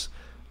Davis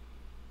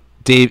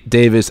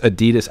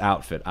Adidas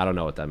outfit." I don't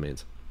know what that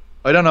means.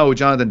 I don't know who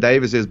Jonathan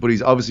Davis is, but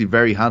he's obviously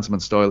very handsome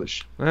and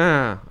stylish.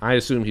 I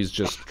assume he's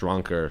just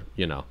drunk or,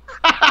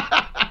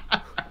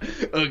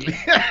 Ugly.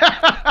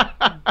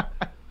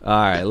 All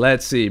right,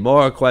 let's see.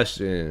 More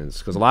questions,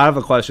 because a lot of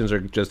the questions are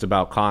just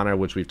about Conor,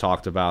 which we've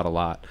talked about a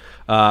lot.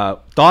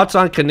 Thoughts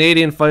on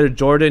Canadian fighter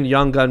Jordan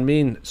Young Gun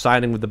Mean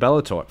signing with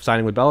Bellator,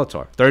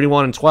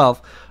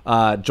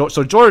 31-12.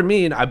 So Jordan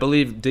Mean, I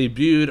believe,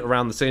 debuted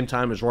around the same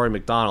time as Rory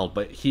McDonald,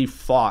 but he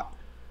fought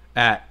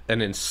at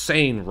an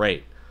insane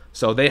rate.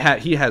 So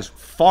he has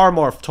far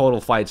more total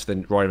fights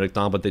than Rory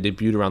McDonald, but they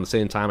debuted around the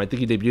same time. I think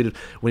he debuted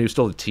when he was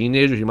still a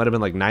teenager. He might have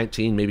been like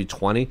 19, maybe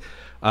 20.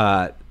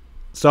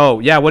 So,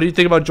 yeah, what do you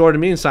think about Jordan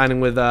Mean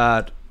signing with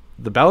the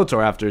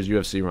Bellator after his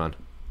UFC run?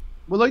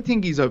 Well, I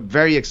think he's a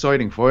very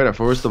exciting fighter,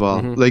 first of all.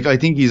 Like, I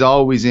think he's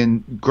always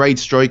in great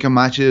striking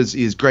matches.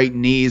 He has great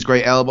knees,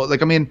 great elbows.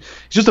 Like, I mean,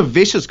 he's just a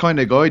vicious kind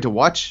of guy to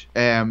watch,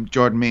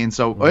 Jordan Mean.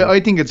 So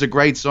I think it's a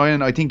great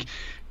signing. I think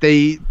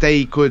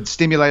they could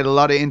stimulate a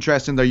lot of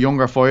interest in their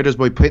younger fighters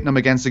by pitting them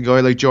against a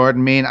guy like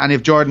Jordan Mean. And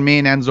if Jordan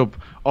Mean ends up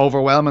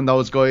overwhelming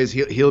those guys,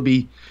 he'll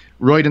be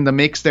right in the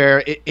mix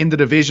there in the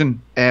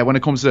division when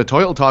it comes to the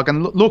title talk.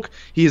 And look,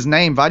 he has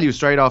name value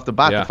straight off the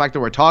bat. Yeah. The fact that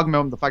we're talking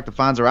about him, the fact that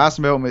fans are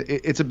asking about him,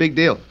 it's a big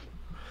deal.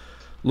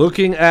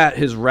 Looking at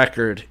his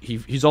record,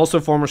 he's also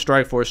former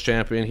Strikeforce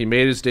champion. He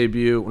made his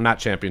debut, not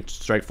champion,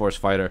 Strikeforce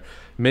fighter.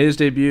 Made his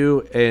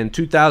debut in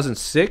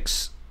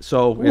 2006.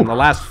 So in the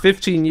last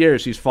 15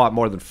 years, he's fought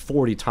more than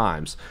 40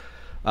 times.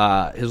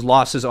 His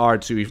losses are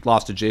he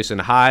lost to Jason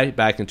High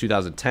back in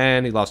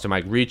 2010. He lost to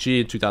Mike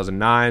Ricci in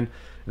 2009. And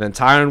then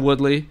Tyron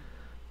Woodley,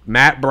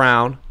 Matt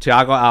Brown,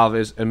 Thiago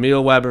Alves,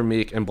 Emil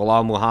Weber-Meek, and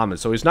Bilal Muhammad.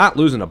 So he's not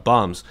losing to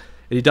bums.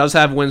 He does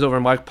have wins over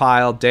Mike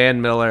Pyle,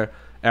 Dan Miller,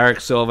 Eric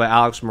Silva,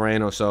 Alex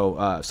Moreno. So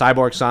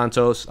Cyborg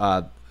Santos,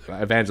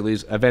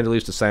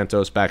 Evangelista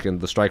Santos back in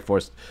the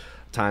Strikeforce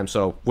time.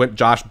 So went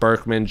Josh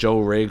Berkman,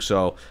 Joe Riggs.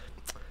 So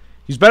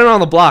he's been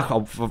around the block.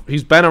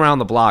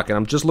 And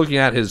I'm just looking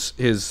at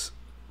his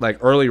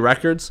early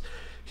records.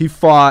 He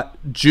fought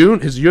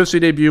his UFC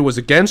debut was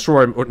against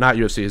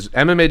his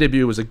MMA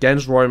debut was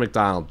against Rory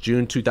McDonald,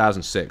 June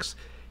 2006.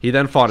 He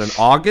then fought in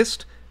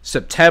August,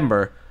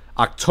 September,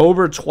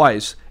 October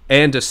twice,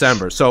 and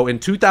December. So in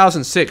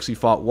 2006, he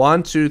fought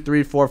 1, 2,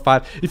 3, 4,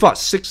 5. He fought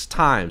 6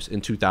 times in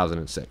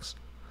 2006.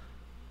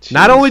 Jeez.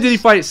 Not only did he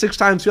fight 6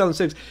 times in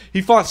 2006,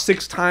 he fought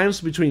 6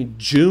 times between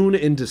June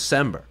and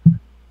December.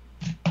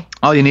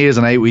 All you need is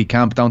an 8-week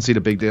camp. Don't see the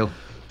big deal.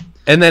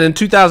 And then in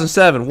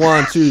 2007,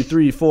 1, 2,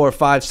 3, 4,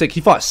 5, 6.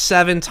 He fought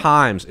 7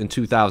 times in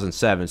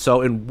 2007.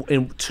 So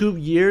in 2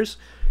 years,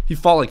 he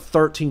fought like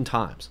 13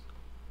 times.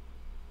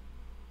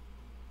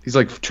 He's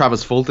like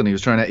Travis Fulton. He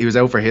was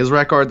out for his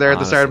record there at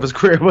the start of his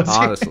career, was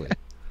he? Honestly.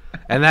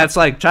 And that's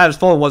like Travis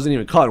Fulton wasn't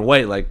even cutting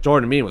weight. Like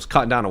Jordan Mean was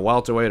cutting down to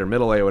welterweight or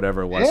middleweight or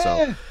whatever it was.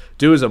 Yeah. So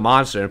dude was a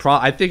monster. And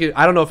I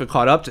don't know if it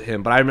caught up to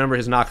him, but I remember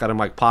his knockout on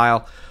Mike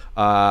Pyle.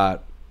 God,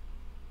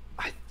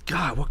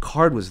 what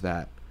card was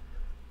that?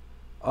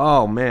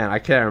 Oh man, I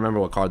can't remember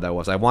what card that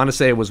was. I want to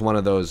say it was one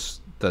of those.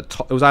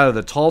 It was either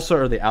the Tulsa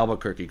or the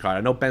Albuquerque card.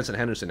 I know Benson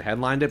Henderson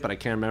headlined it, but I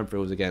can't remember if it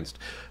was against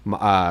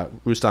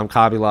Rustam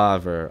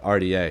Khabilov or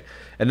RDA.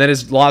 And then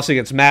his loss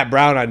against Matt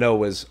Brown, I know,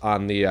 was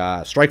on the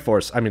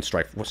Strikeforce.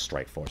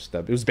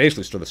 It was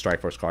basically the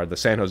Strikeforce card, the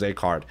San Jose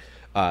card.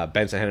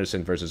 Benson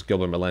Henderson versus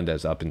Gilbert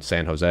Melendez up in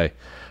San Jose.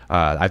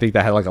 I think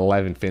that had like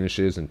 11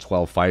 finishes and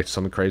 12 fights,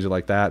 something crazy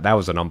like that. That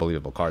was an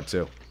unbelievable card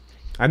too.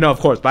 I know, of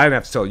course, but I didn't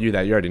have to tell you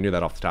that. You already knew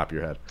that off the top of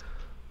your head.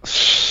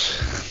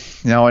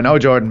 I know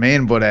Jordan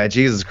Mean, but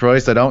Jesus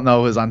Christ, I don't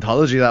know his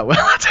ontology that well.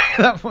 I'll tell you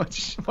that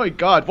much. My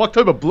God, what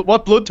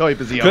blood type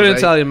is he? Couldn't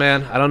tell you,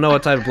 man. I don't know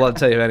what type of blood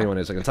type anyone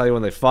is. I can tell you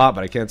when they fought,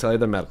 but I can't tell you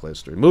their medical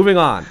history. Moving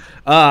on.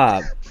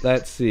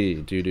 Let's see.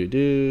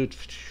 Interesting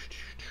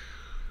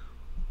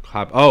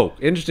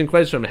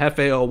question from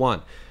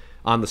Hefe01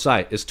 on the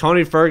site. Is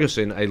Tony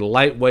Ferguson a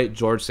lightweight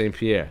George St.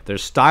 Pierre? Their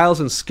styles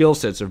and skill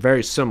sets are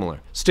very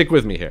similar. Stick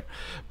with me here.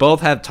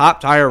 Both have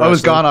top-tier wrestling. I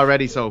was gone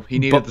already, so he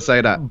needed to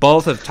say that.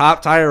 Both have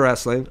top-tier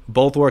wrestling.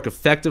 Both work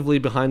effectively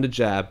behind the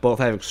jab. Both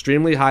have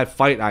extremely high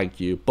fight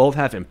IQ. Both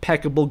have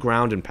impeccable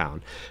ground and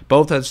pound.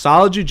 Both have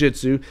solid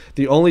jiu-jitsu.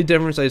 The only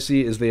difference I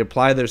see is they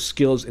apply their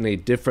skills in a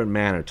different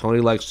manner. Tony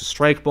likes to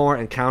strike more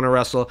and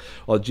counter-wrestle,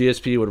 while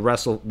GSP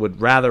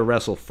would rather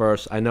wrestle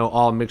first. I know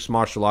all mixed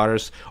martial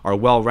artists are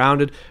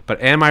well-rounded,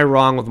 but am I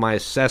wrong with my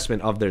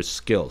assessment of their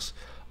skills?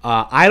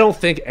 I don't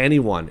think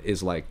anyone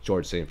is like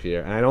George St.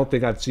 Pierre, and I don't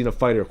think I've seen a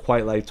fighter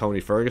quite like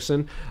Tony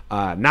Ferguson.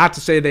 Not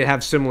to say they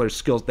have similar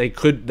skills.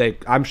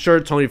 I'm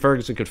sure Tony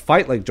Ferguson could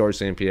fight like George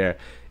St. Pierre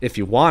if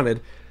he wanted,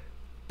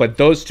 but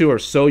those two are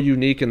so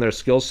unique in their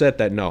skill set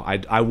that no,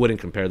 I wouldn't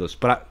compare those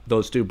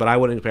two. But I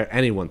wouldn't compare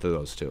anyone to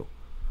those two.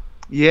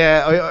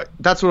 Yeah,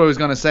 that's what I was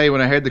going to say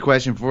when I heard the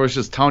question first.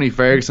 Just Tony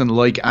Ferguson,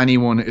 like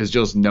anyone, is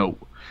just no.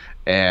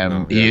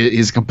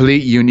 He's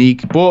completely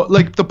unique. But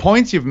like the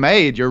points you've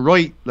made, you're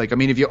right. Like, I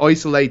mean, if you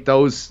isolate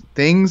those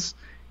things,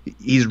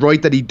 he's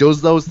right that he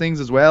does those things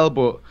as well.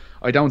 But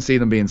I don't see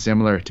them being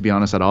similar, to be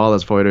honest, at all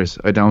as fighters.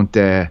 I don't.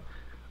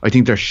 I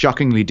think they're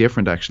shockingly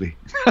different, actually.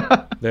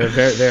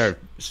 They're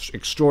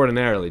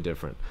extraordinarily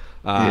different.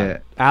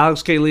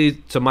 Alex K. Lee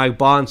to Mike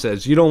Bond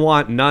says, you don't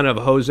want none of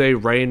Jose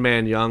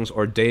Rainman Youngs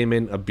or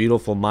Damon A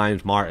Beautiful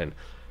Mind Martin.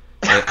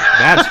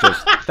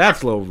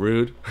 That's a little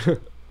rude.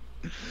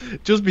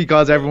 Just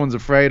because everyone's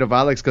afraid of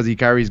Alex because he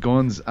carries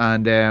guns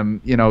and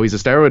he's a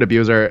steroid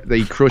abuser,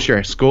 they crush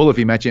your skull if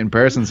he met you in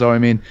person. So I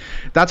mean,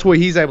 that's why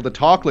he's able to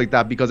talk like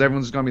that, because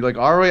everyone's going to be like,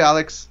 all right,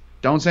 Alex,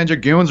 don't send your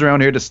goons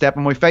around here to step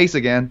on my face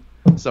again.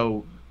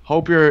 So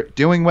hope you're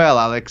doing well,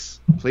 Alex.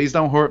 Please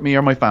don't hurt me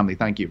or my family.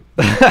 Thank you.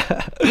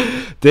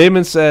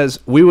 Damon says,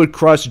 we would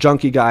crush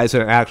junkie guys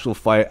in an actual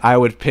fight. I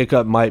would pick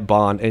up Mike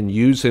Bond and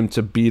use him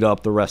to beat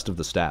up the rest of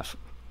the staff.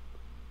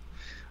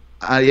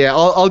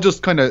 I'll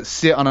just kind of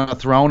sit on a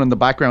throne in the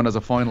background as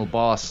a final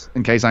boss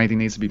in case anything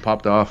needs to be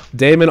popped off.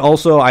 Damon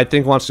also, I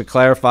think, wants to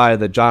clarify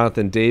the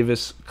Jonathan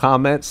Davis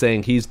comment,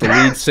 saying he's the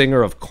lead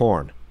singer of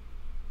Korn.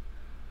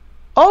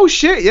 Oh,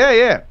 shit.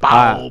 Yeah.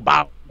 Bow,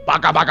 bow,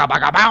 baka, baka,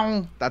 baka,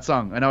 bow. That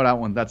song. I know that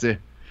one. That's it.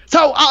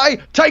 So I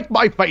take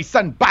my face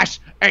and bash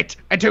it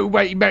into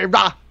a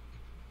mirror.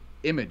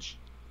 Image.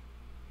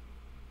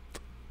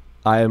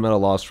 I am at a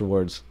loss for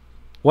words.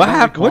 What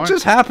happened? What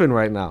just happened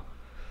right now?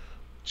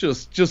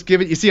 Just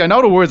give it. You see, I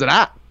know the words of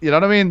that. You know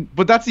what I mean?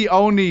 But that's the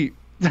only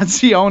bit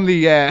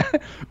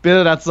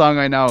of that song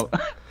I know.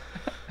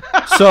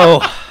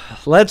 So,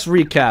 let's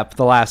recap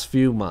the last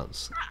few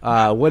months.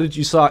 What did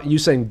you saw? You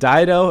sang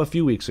Dido a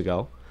few weeks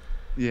ago.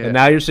 Yeah. And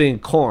now you're singing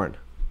Korn.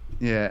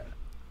 Yeah.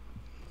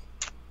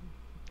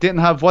 Didn't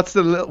have what's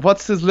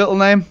his little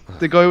name?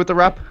 The guy with the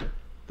rap?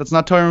 That's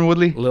not Tyron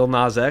Woodley. Lil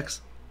Nas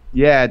X.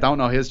 Yeah, I don't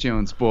know his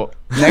tunes, but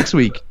next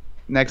week.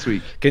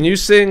 Can you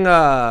sing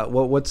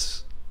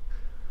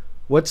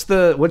What's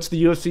the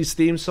UFC's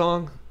theme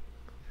song?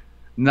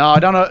 No, I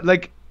don't know.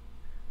 Like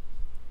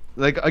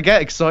I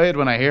get excited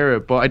when I hear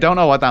it, but I don't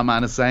know what that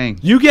man is saying.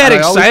 You get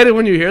excited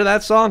when you hear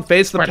that song?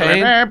 Face the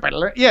Pain?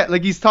 Yeah,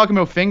 like he's talking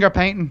about finger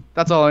painting.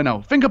 That's all I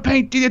know. Finger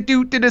paint, did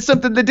it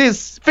something to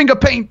this? Finger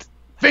paint.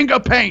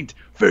 That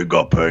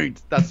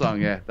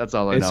song, yeah, that's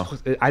all I know.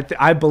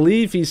 I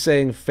believe he's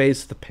saying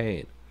face the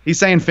pain. He's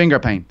saying finger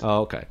paint.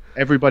 Oh, okay.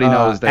 Everybody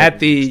knows that.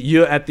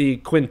 At the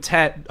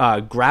quintet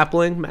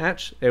grappling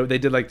match, they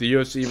did like the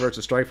UFC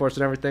versus Strikeforce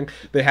and everything.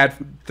 They had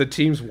the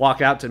teams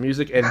walk out to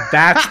music, and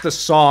that's the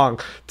song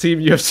Team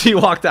UFC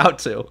walked out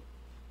to.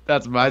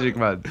 That's magic,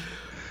 man.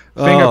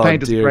 Finger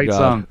Paint is a great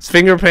song.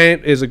 Finger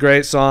Paint is a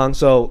great song.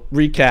 So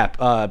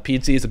recap: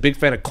 PT is a big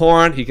fan of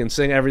Korn. He can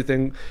sing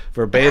everything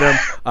verbatim,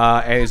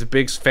 and he's a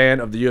big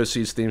fan of the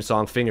UFC's theme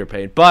song Finger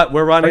Paint. But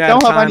we're running out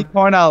of time. I don't have any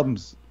Korn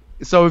albums.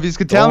 So if you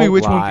could tell me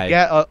which one to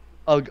get,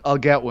 I'll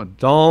get one.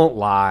 Don't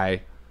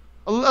lie.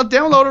 I'll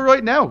download it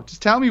right now.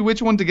 Just tell me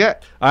which one to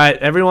get. All right,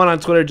 everyone on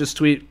Twitter, just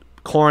tweet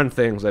Korn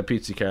things at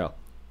Petesy Carroll.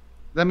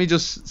 Let me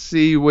just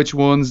see which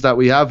ones that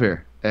we have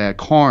here.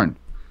 Korn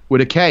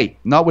with a K,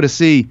 not with a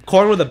C.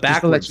 Korn with a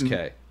backwards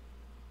K.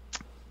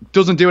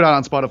 Doesn't do that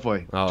on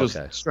Spotify. Oh, just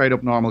okay. Straight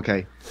up normal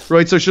K.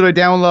 Right, so should I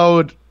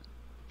download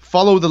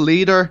Follow the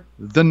Leader,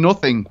 The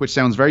Nothing, which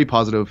sounds very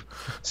positive.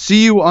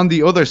 See You on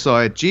the Other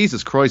Side.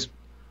 Jesus Christ.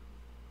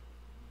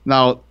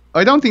 Now,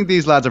 I don't think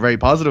these lads are very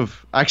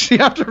positive,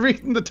 actually, after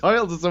reading the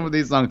titles of some of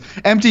these songs.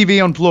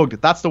 MTV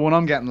Unplugged. That's the one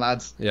I'm getting,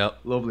 lads. Yep.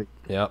 Lovely.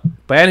 Yep.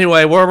 But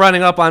anyway, we're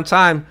running up on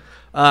time.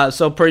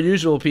 So per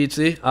usual,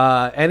 Petesy,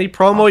 any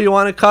promo you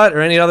want to cut or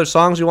any other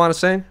songs you want to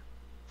sing?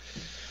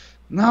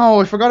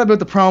 No, I forgot about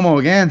the promo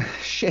again.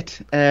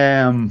 Shit.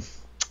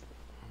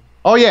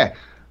 Oh, yeah.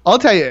 I'll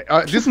tell you,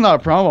 this is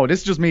not a promo. This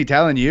is just me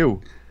telling you.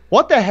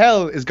 What the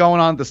hell is going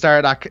on at the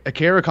start of that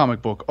Akira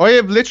comic book? I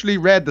have literally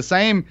read the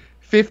same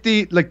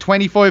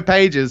 25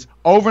 pages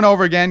over and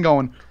over again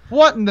going,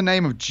 what in the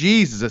name of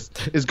Jesus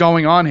is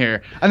going on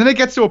here? And then it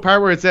gets to a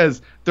part where it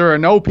says, there are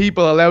no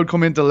people allowed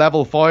come into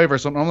level 5 or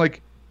something. I'm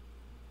like,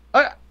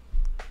 I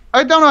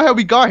don't know how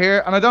we got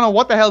here, and I don't know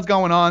what the hell's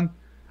going on.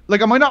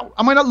 Like, am I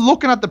not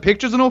looking at the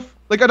pictures enough?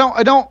 Like,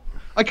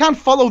 I can't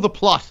follow the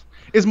plot.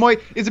 Is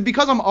it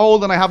because I'm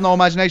old and I have no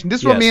imagination?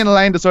 This is what me and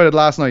Elaine decided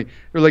last night.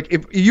 We're like,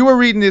 if you were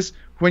reading this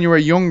when you were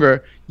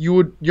younger,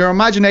 your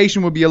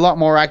imagination would be a lot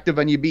more active,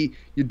 and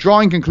you're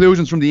drawing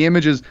conclusions from the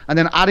images and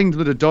then adding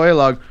to the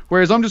dialogue.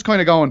 Whereas I'm just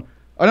kind of going,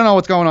 I don't know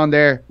what's going on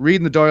there,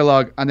 reading the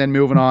dialogue and then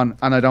moving on,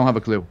 and I don't have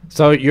a clue.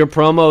 So your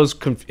promo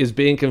is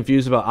being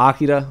confused about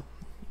Akira?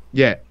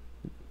 Yeah.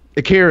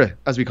 Akira,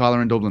 as we call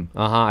her in Dublin.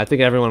 I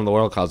think everyone in the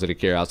world calls it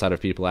Akira outside of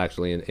people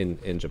actually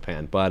in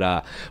Japan.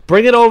 But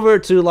bring it over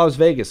to Las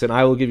Vegas, and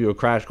I will give you a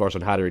crash course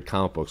on how to read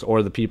comic books,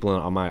 or the people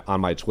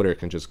on my Twitter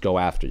can just go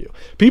after you.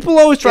 People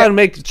always try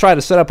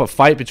to set up a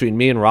fight between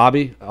me and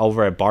Robbie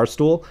over at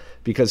Barstool,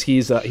 because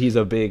he's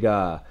a big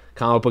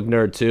comic book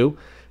nerd too.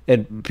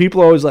 And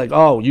people are always like,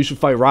 "Oh, you should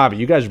fight Robbie.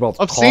 You guys are both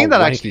seen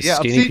that, lanky, actually. Yeah,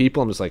 skinny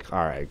people." I'm just like,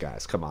 "All right,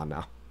 guys, come on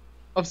now."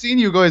 I've seen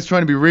you guys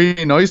trying to be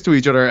really nice to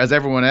each other as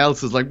everyone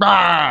else is like,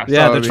 bah!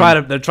 Yeah, So,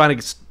 they're trying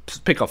to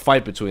pick a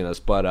fight between us,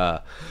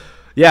 but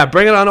yeah,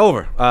 bring it on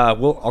over.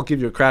 I'll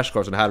give you a crash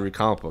course on how to read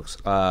comic books.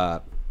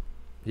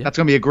 Yeah. That's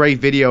gonna be a great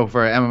video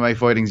for MMA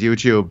Fighting's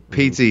YouTube.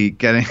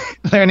 Petesy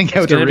learning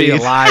how to read.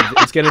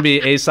 It's gonna be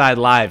A-Side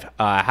Live.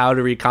 How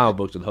to read comic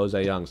books with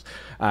José Youngs.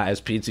 As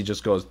Petesy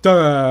just goes,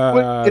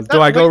 duh. Do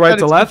I go right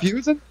to left?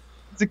 Confusing?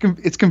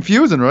 It's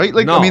confusing, right?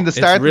 Like, No, I mean, the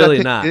start it's really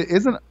of that not. thing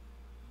isn't.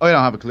 I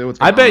don't have a clue what's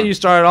going I bet on. you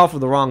started off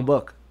with the wrong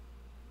book.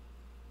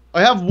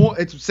 I have one.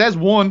 It says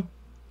 1,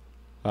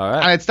 All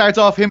right. and it starts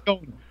off him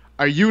going,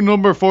 "Are you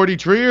number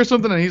 43 or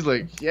something?" And he's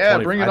like, "Yeah,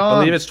 20 bring it I on."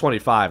 believe it's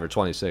 25 or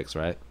 26,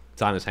 right?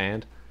 It's on his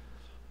hand.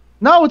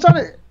 No, it's on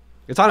it.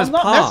 It's on his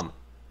not palm.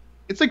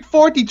 It's like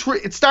 43.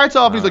 It starts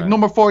off, he's like Alright.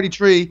 number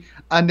 43,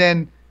 and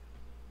then,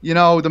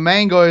 the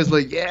main guy is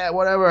like, yeah,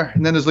 whatever.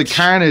 And then there's like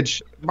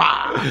Carnage.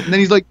 And then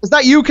he's like, is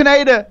that you,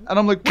 Canada? And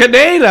I'm like,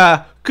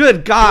 Canada.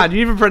 Good God, you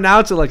even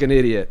pronounce it like an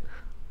idiot.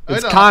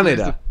 It's know.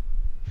 Canada.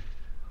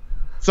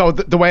 So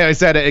the way I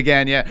said it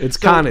again, yeah. It's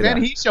so Canada.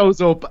 Then he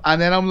shows up,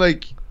 and then I'm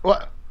like,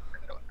 what?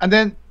 And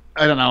then,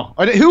 I don't know.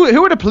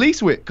 Who are the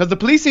police with? Because the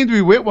police seem to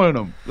be with one of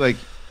them. Like,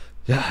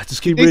 Yeah,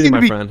 just keep They reading, seem to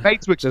my be friend.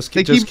 mates with- Just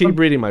they keep keep-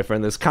 reading, my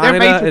friend. There's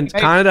mates with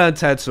Kaneda and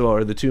Tetsuo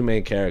are the two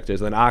main characters.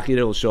 Then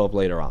Akira will show up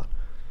later on.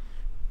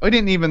 I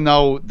didn't even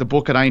know the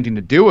book had anything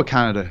to do with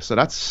Canada, so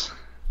that's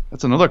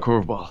another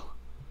curveball.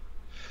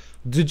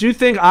 Did you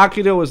think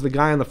Akira was the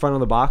guy in the front of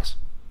the box?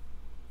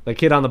 The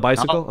kid on the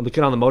bicycle? No. The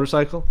kid on the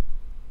motorcycle?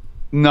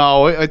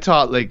 No, I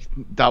thought like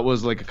that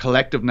was like a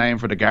collective name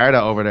for the Garda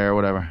over there or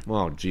whatever.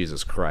 Oh,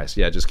 Jesus Christ.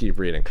 Yeah, just keep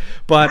reading.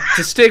 But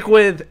to stick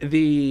with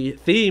the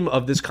theme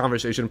of this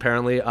conversation,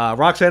 apparently,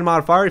 Roxanne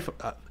Modafferi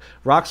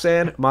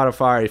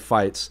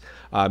fights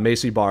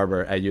Macy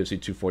Barber at UFC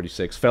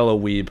 246, fellow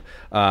weeb.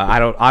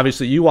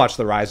 Obviously, you watched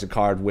the Rising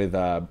card with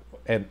and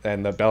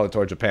the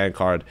Bellator Japan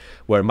card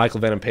where Michael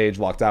Venom Page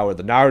walked out with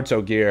the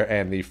Naruto gear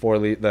and the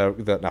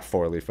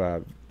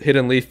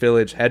Hidden Leaf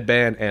Village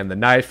headband and the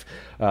knife.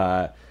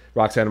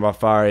 Roxanne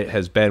Modafferi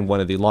has been one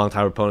of the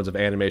longtime opponents of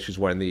anime. She's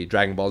wearing the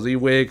Dragon Ball Z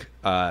wig.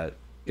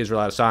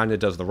 Israel Adesanya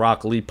does the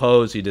Rock Lee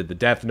pose. He did the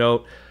Death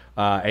Note.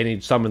 And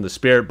he summoned the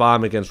Spirit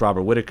Bomb against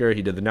Robert Whittaker.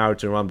 He did the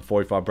Naruto run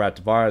before he fought Brad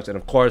Tavares. And,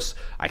 of course,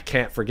 I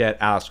can't forget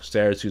Alex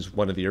Caceres, who's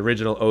one of the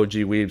original OG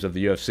weebs of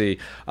the UFC.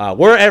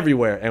 We're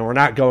everywhere, and we're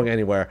not going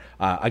anywhere.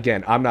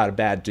 Again, I'm not a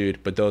bad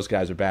dude, but those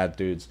guys are bad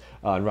dudes.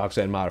 And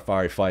Roxanne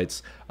Modafferi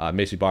fights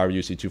Macy Barber,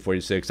 UFC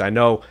 246. I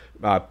know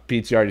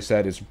Pete already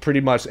said it's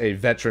pretty much a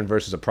veteran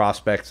versus a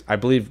prospect. I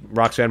believe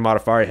Roxanne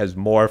Modafferi has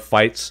more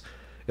fights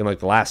in,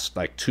 the last,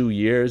 2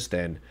 years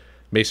than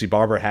Macy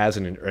Barber has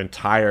in her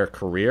entire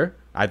career.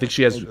 I think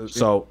she has.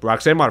 So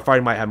Roxanne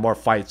Modafferi might have more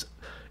fights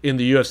in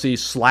the UFC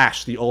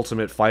 / the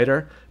Ultimate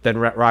Fighter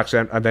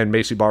than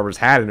Macy Barber's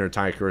had in her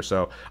entire career.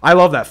 So I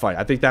love that fight.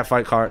 I think that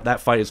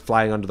fight is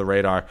flying under the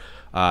radar.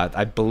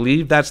 I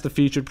believe that's the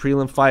featured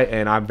prelim fight,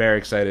 and I'm very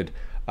excited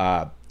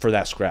for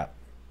that scrap.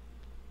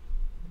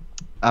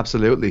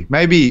 Absolutely.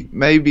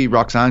 Maybe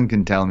Roxanne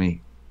can tell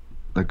me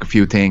a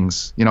few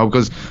things,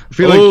 because I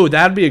feel Ooh,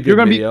 that'd be a good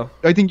video.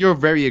 I think you're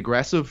very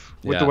aggressive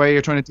with the way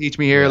you're trying to teach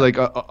me here.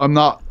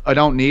 Yeah. I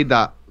don't need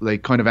that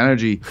kind of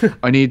energy.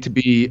 I need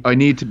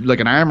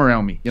an arm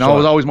around me. I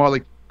was always more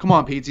like, come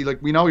on, Petesy,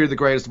 we know you're the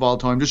greatest of all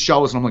time. Just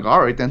show us. And I'm like,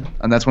 all right then.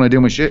 And that's when I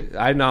do my shit.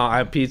 I know.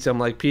 I'm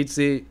like,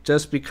 Petesy,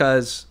 just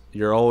because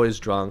you're always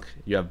drunk,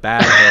 you have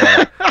bad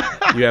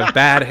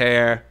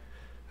hair,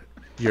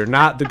 you're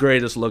not the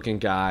greatest looking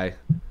guy.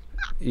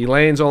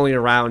 Elaine's only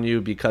around you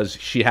because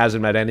she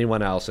hasn't met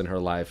anyone else in her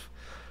life.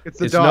 It's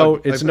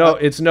dog.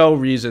 It's no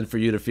reason for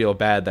you to feel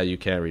bad that you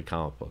can't read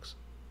comic books.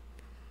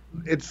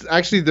 It's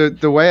actually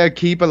the way I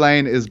keep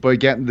Elaine is by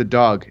getting the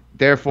dog.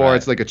 Therefore, Right.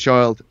 It's like a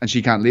child, and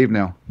she can't leave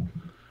now.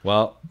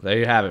 Well, there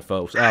you have it,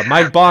 folks.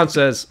 Mike Bond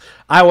says,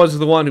 I was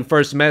the one who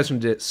first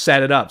mentioned it,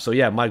 set it up. So,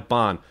 yeah, Mike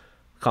Bond,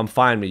 come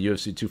find me,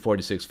 UFC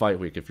 246 Fight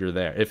Week, if you're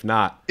there. If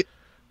not,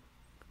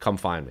 come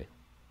find me.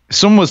 If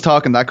someone was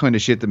talking that kind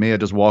of shit to me, I'd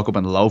just walk up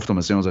and loaf them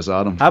as soon as I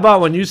saw them. How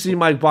about when you see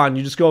Mike Bond,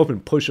 you just go up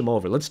and push him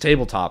over? Let's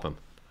tabletop him.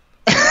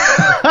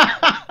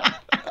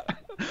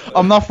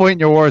 I'm not fighting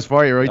your wars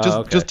for you, right?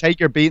 Okay. Just take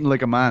your beating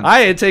like a man.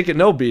 I ain't taking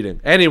no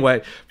beating.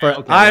 Anyway,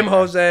 Okay. I'm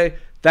Jose.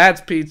 That's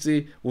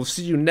Petesy. We'll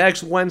see you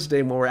next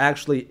Wednesday when we're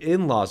actually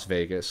in Las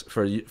Vegas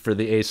for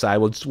the A side.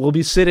 We'll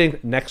be sitting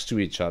next to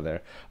each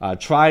other,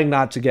 trying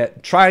not to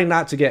get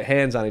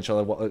hands on each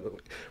other.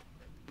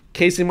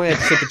 Casey might have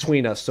to sit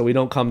between us so we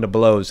don't come to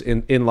blows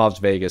in Las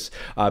Vegas.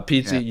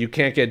 Petesy, you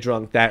can't get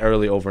drunk that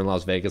early over in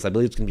Las Vegas. I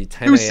believe it's going to be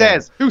 10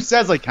 a.m. Who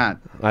says I can't?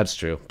 That's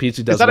true.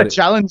 Petesy does. Is that a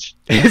challenge?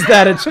 Is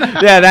that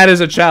yeah, that is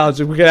a challenge.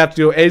 We're gonna have to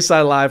do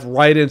A-Side Live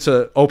right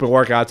into open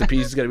workouts, and Petesy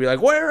is gonna be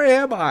like, "Where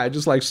am I?"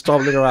 Just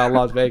stumbling around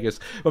Las Vegas.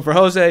 But for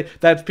Jose,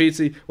 that's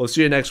Petesy. We'll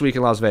see you next week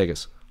in Las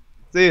Vegas.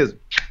 See you.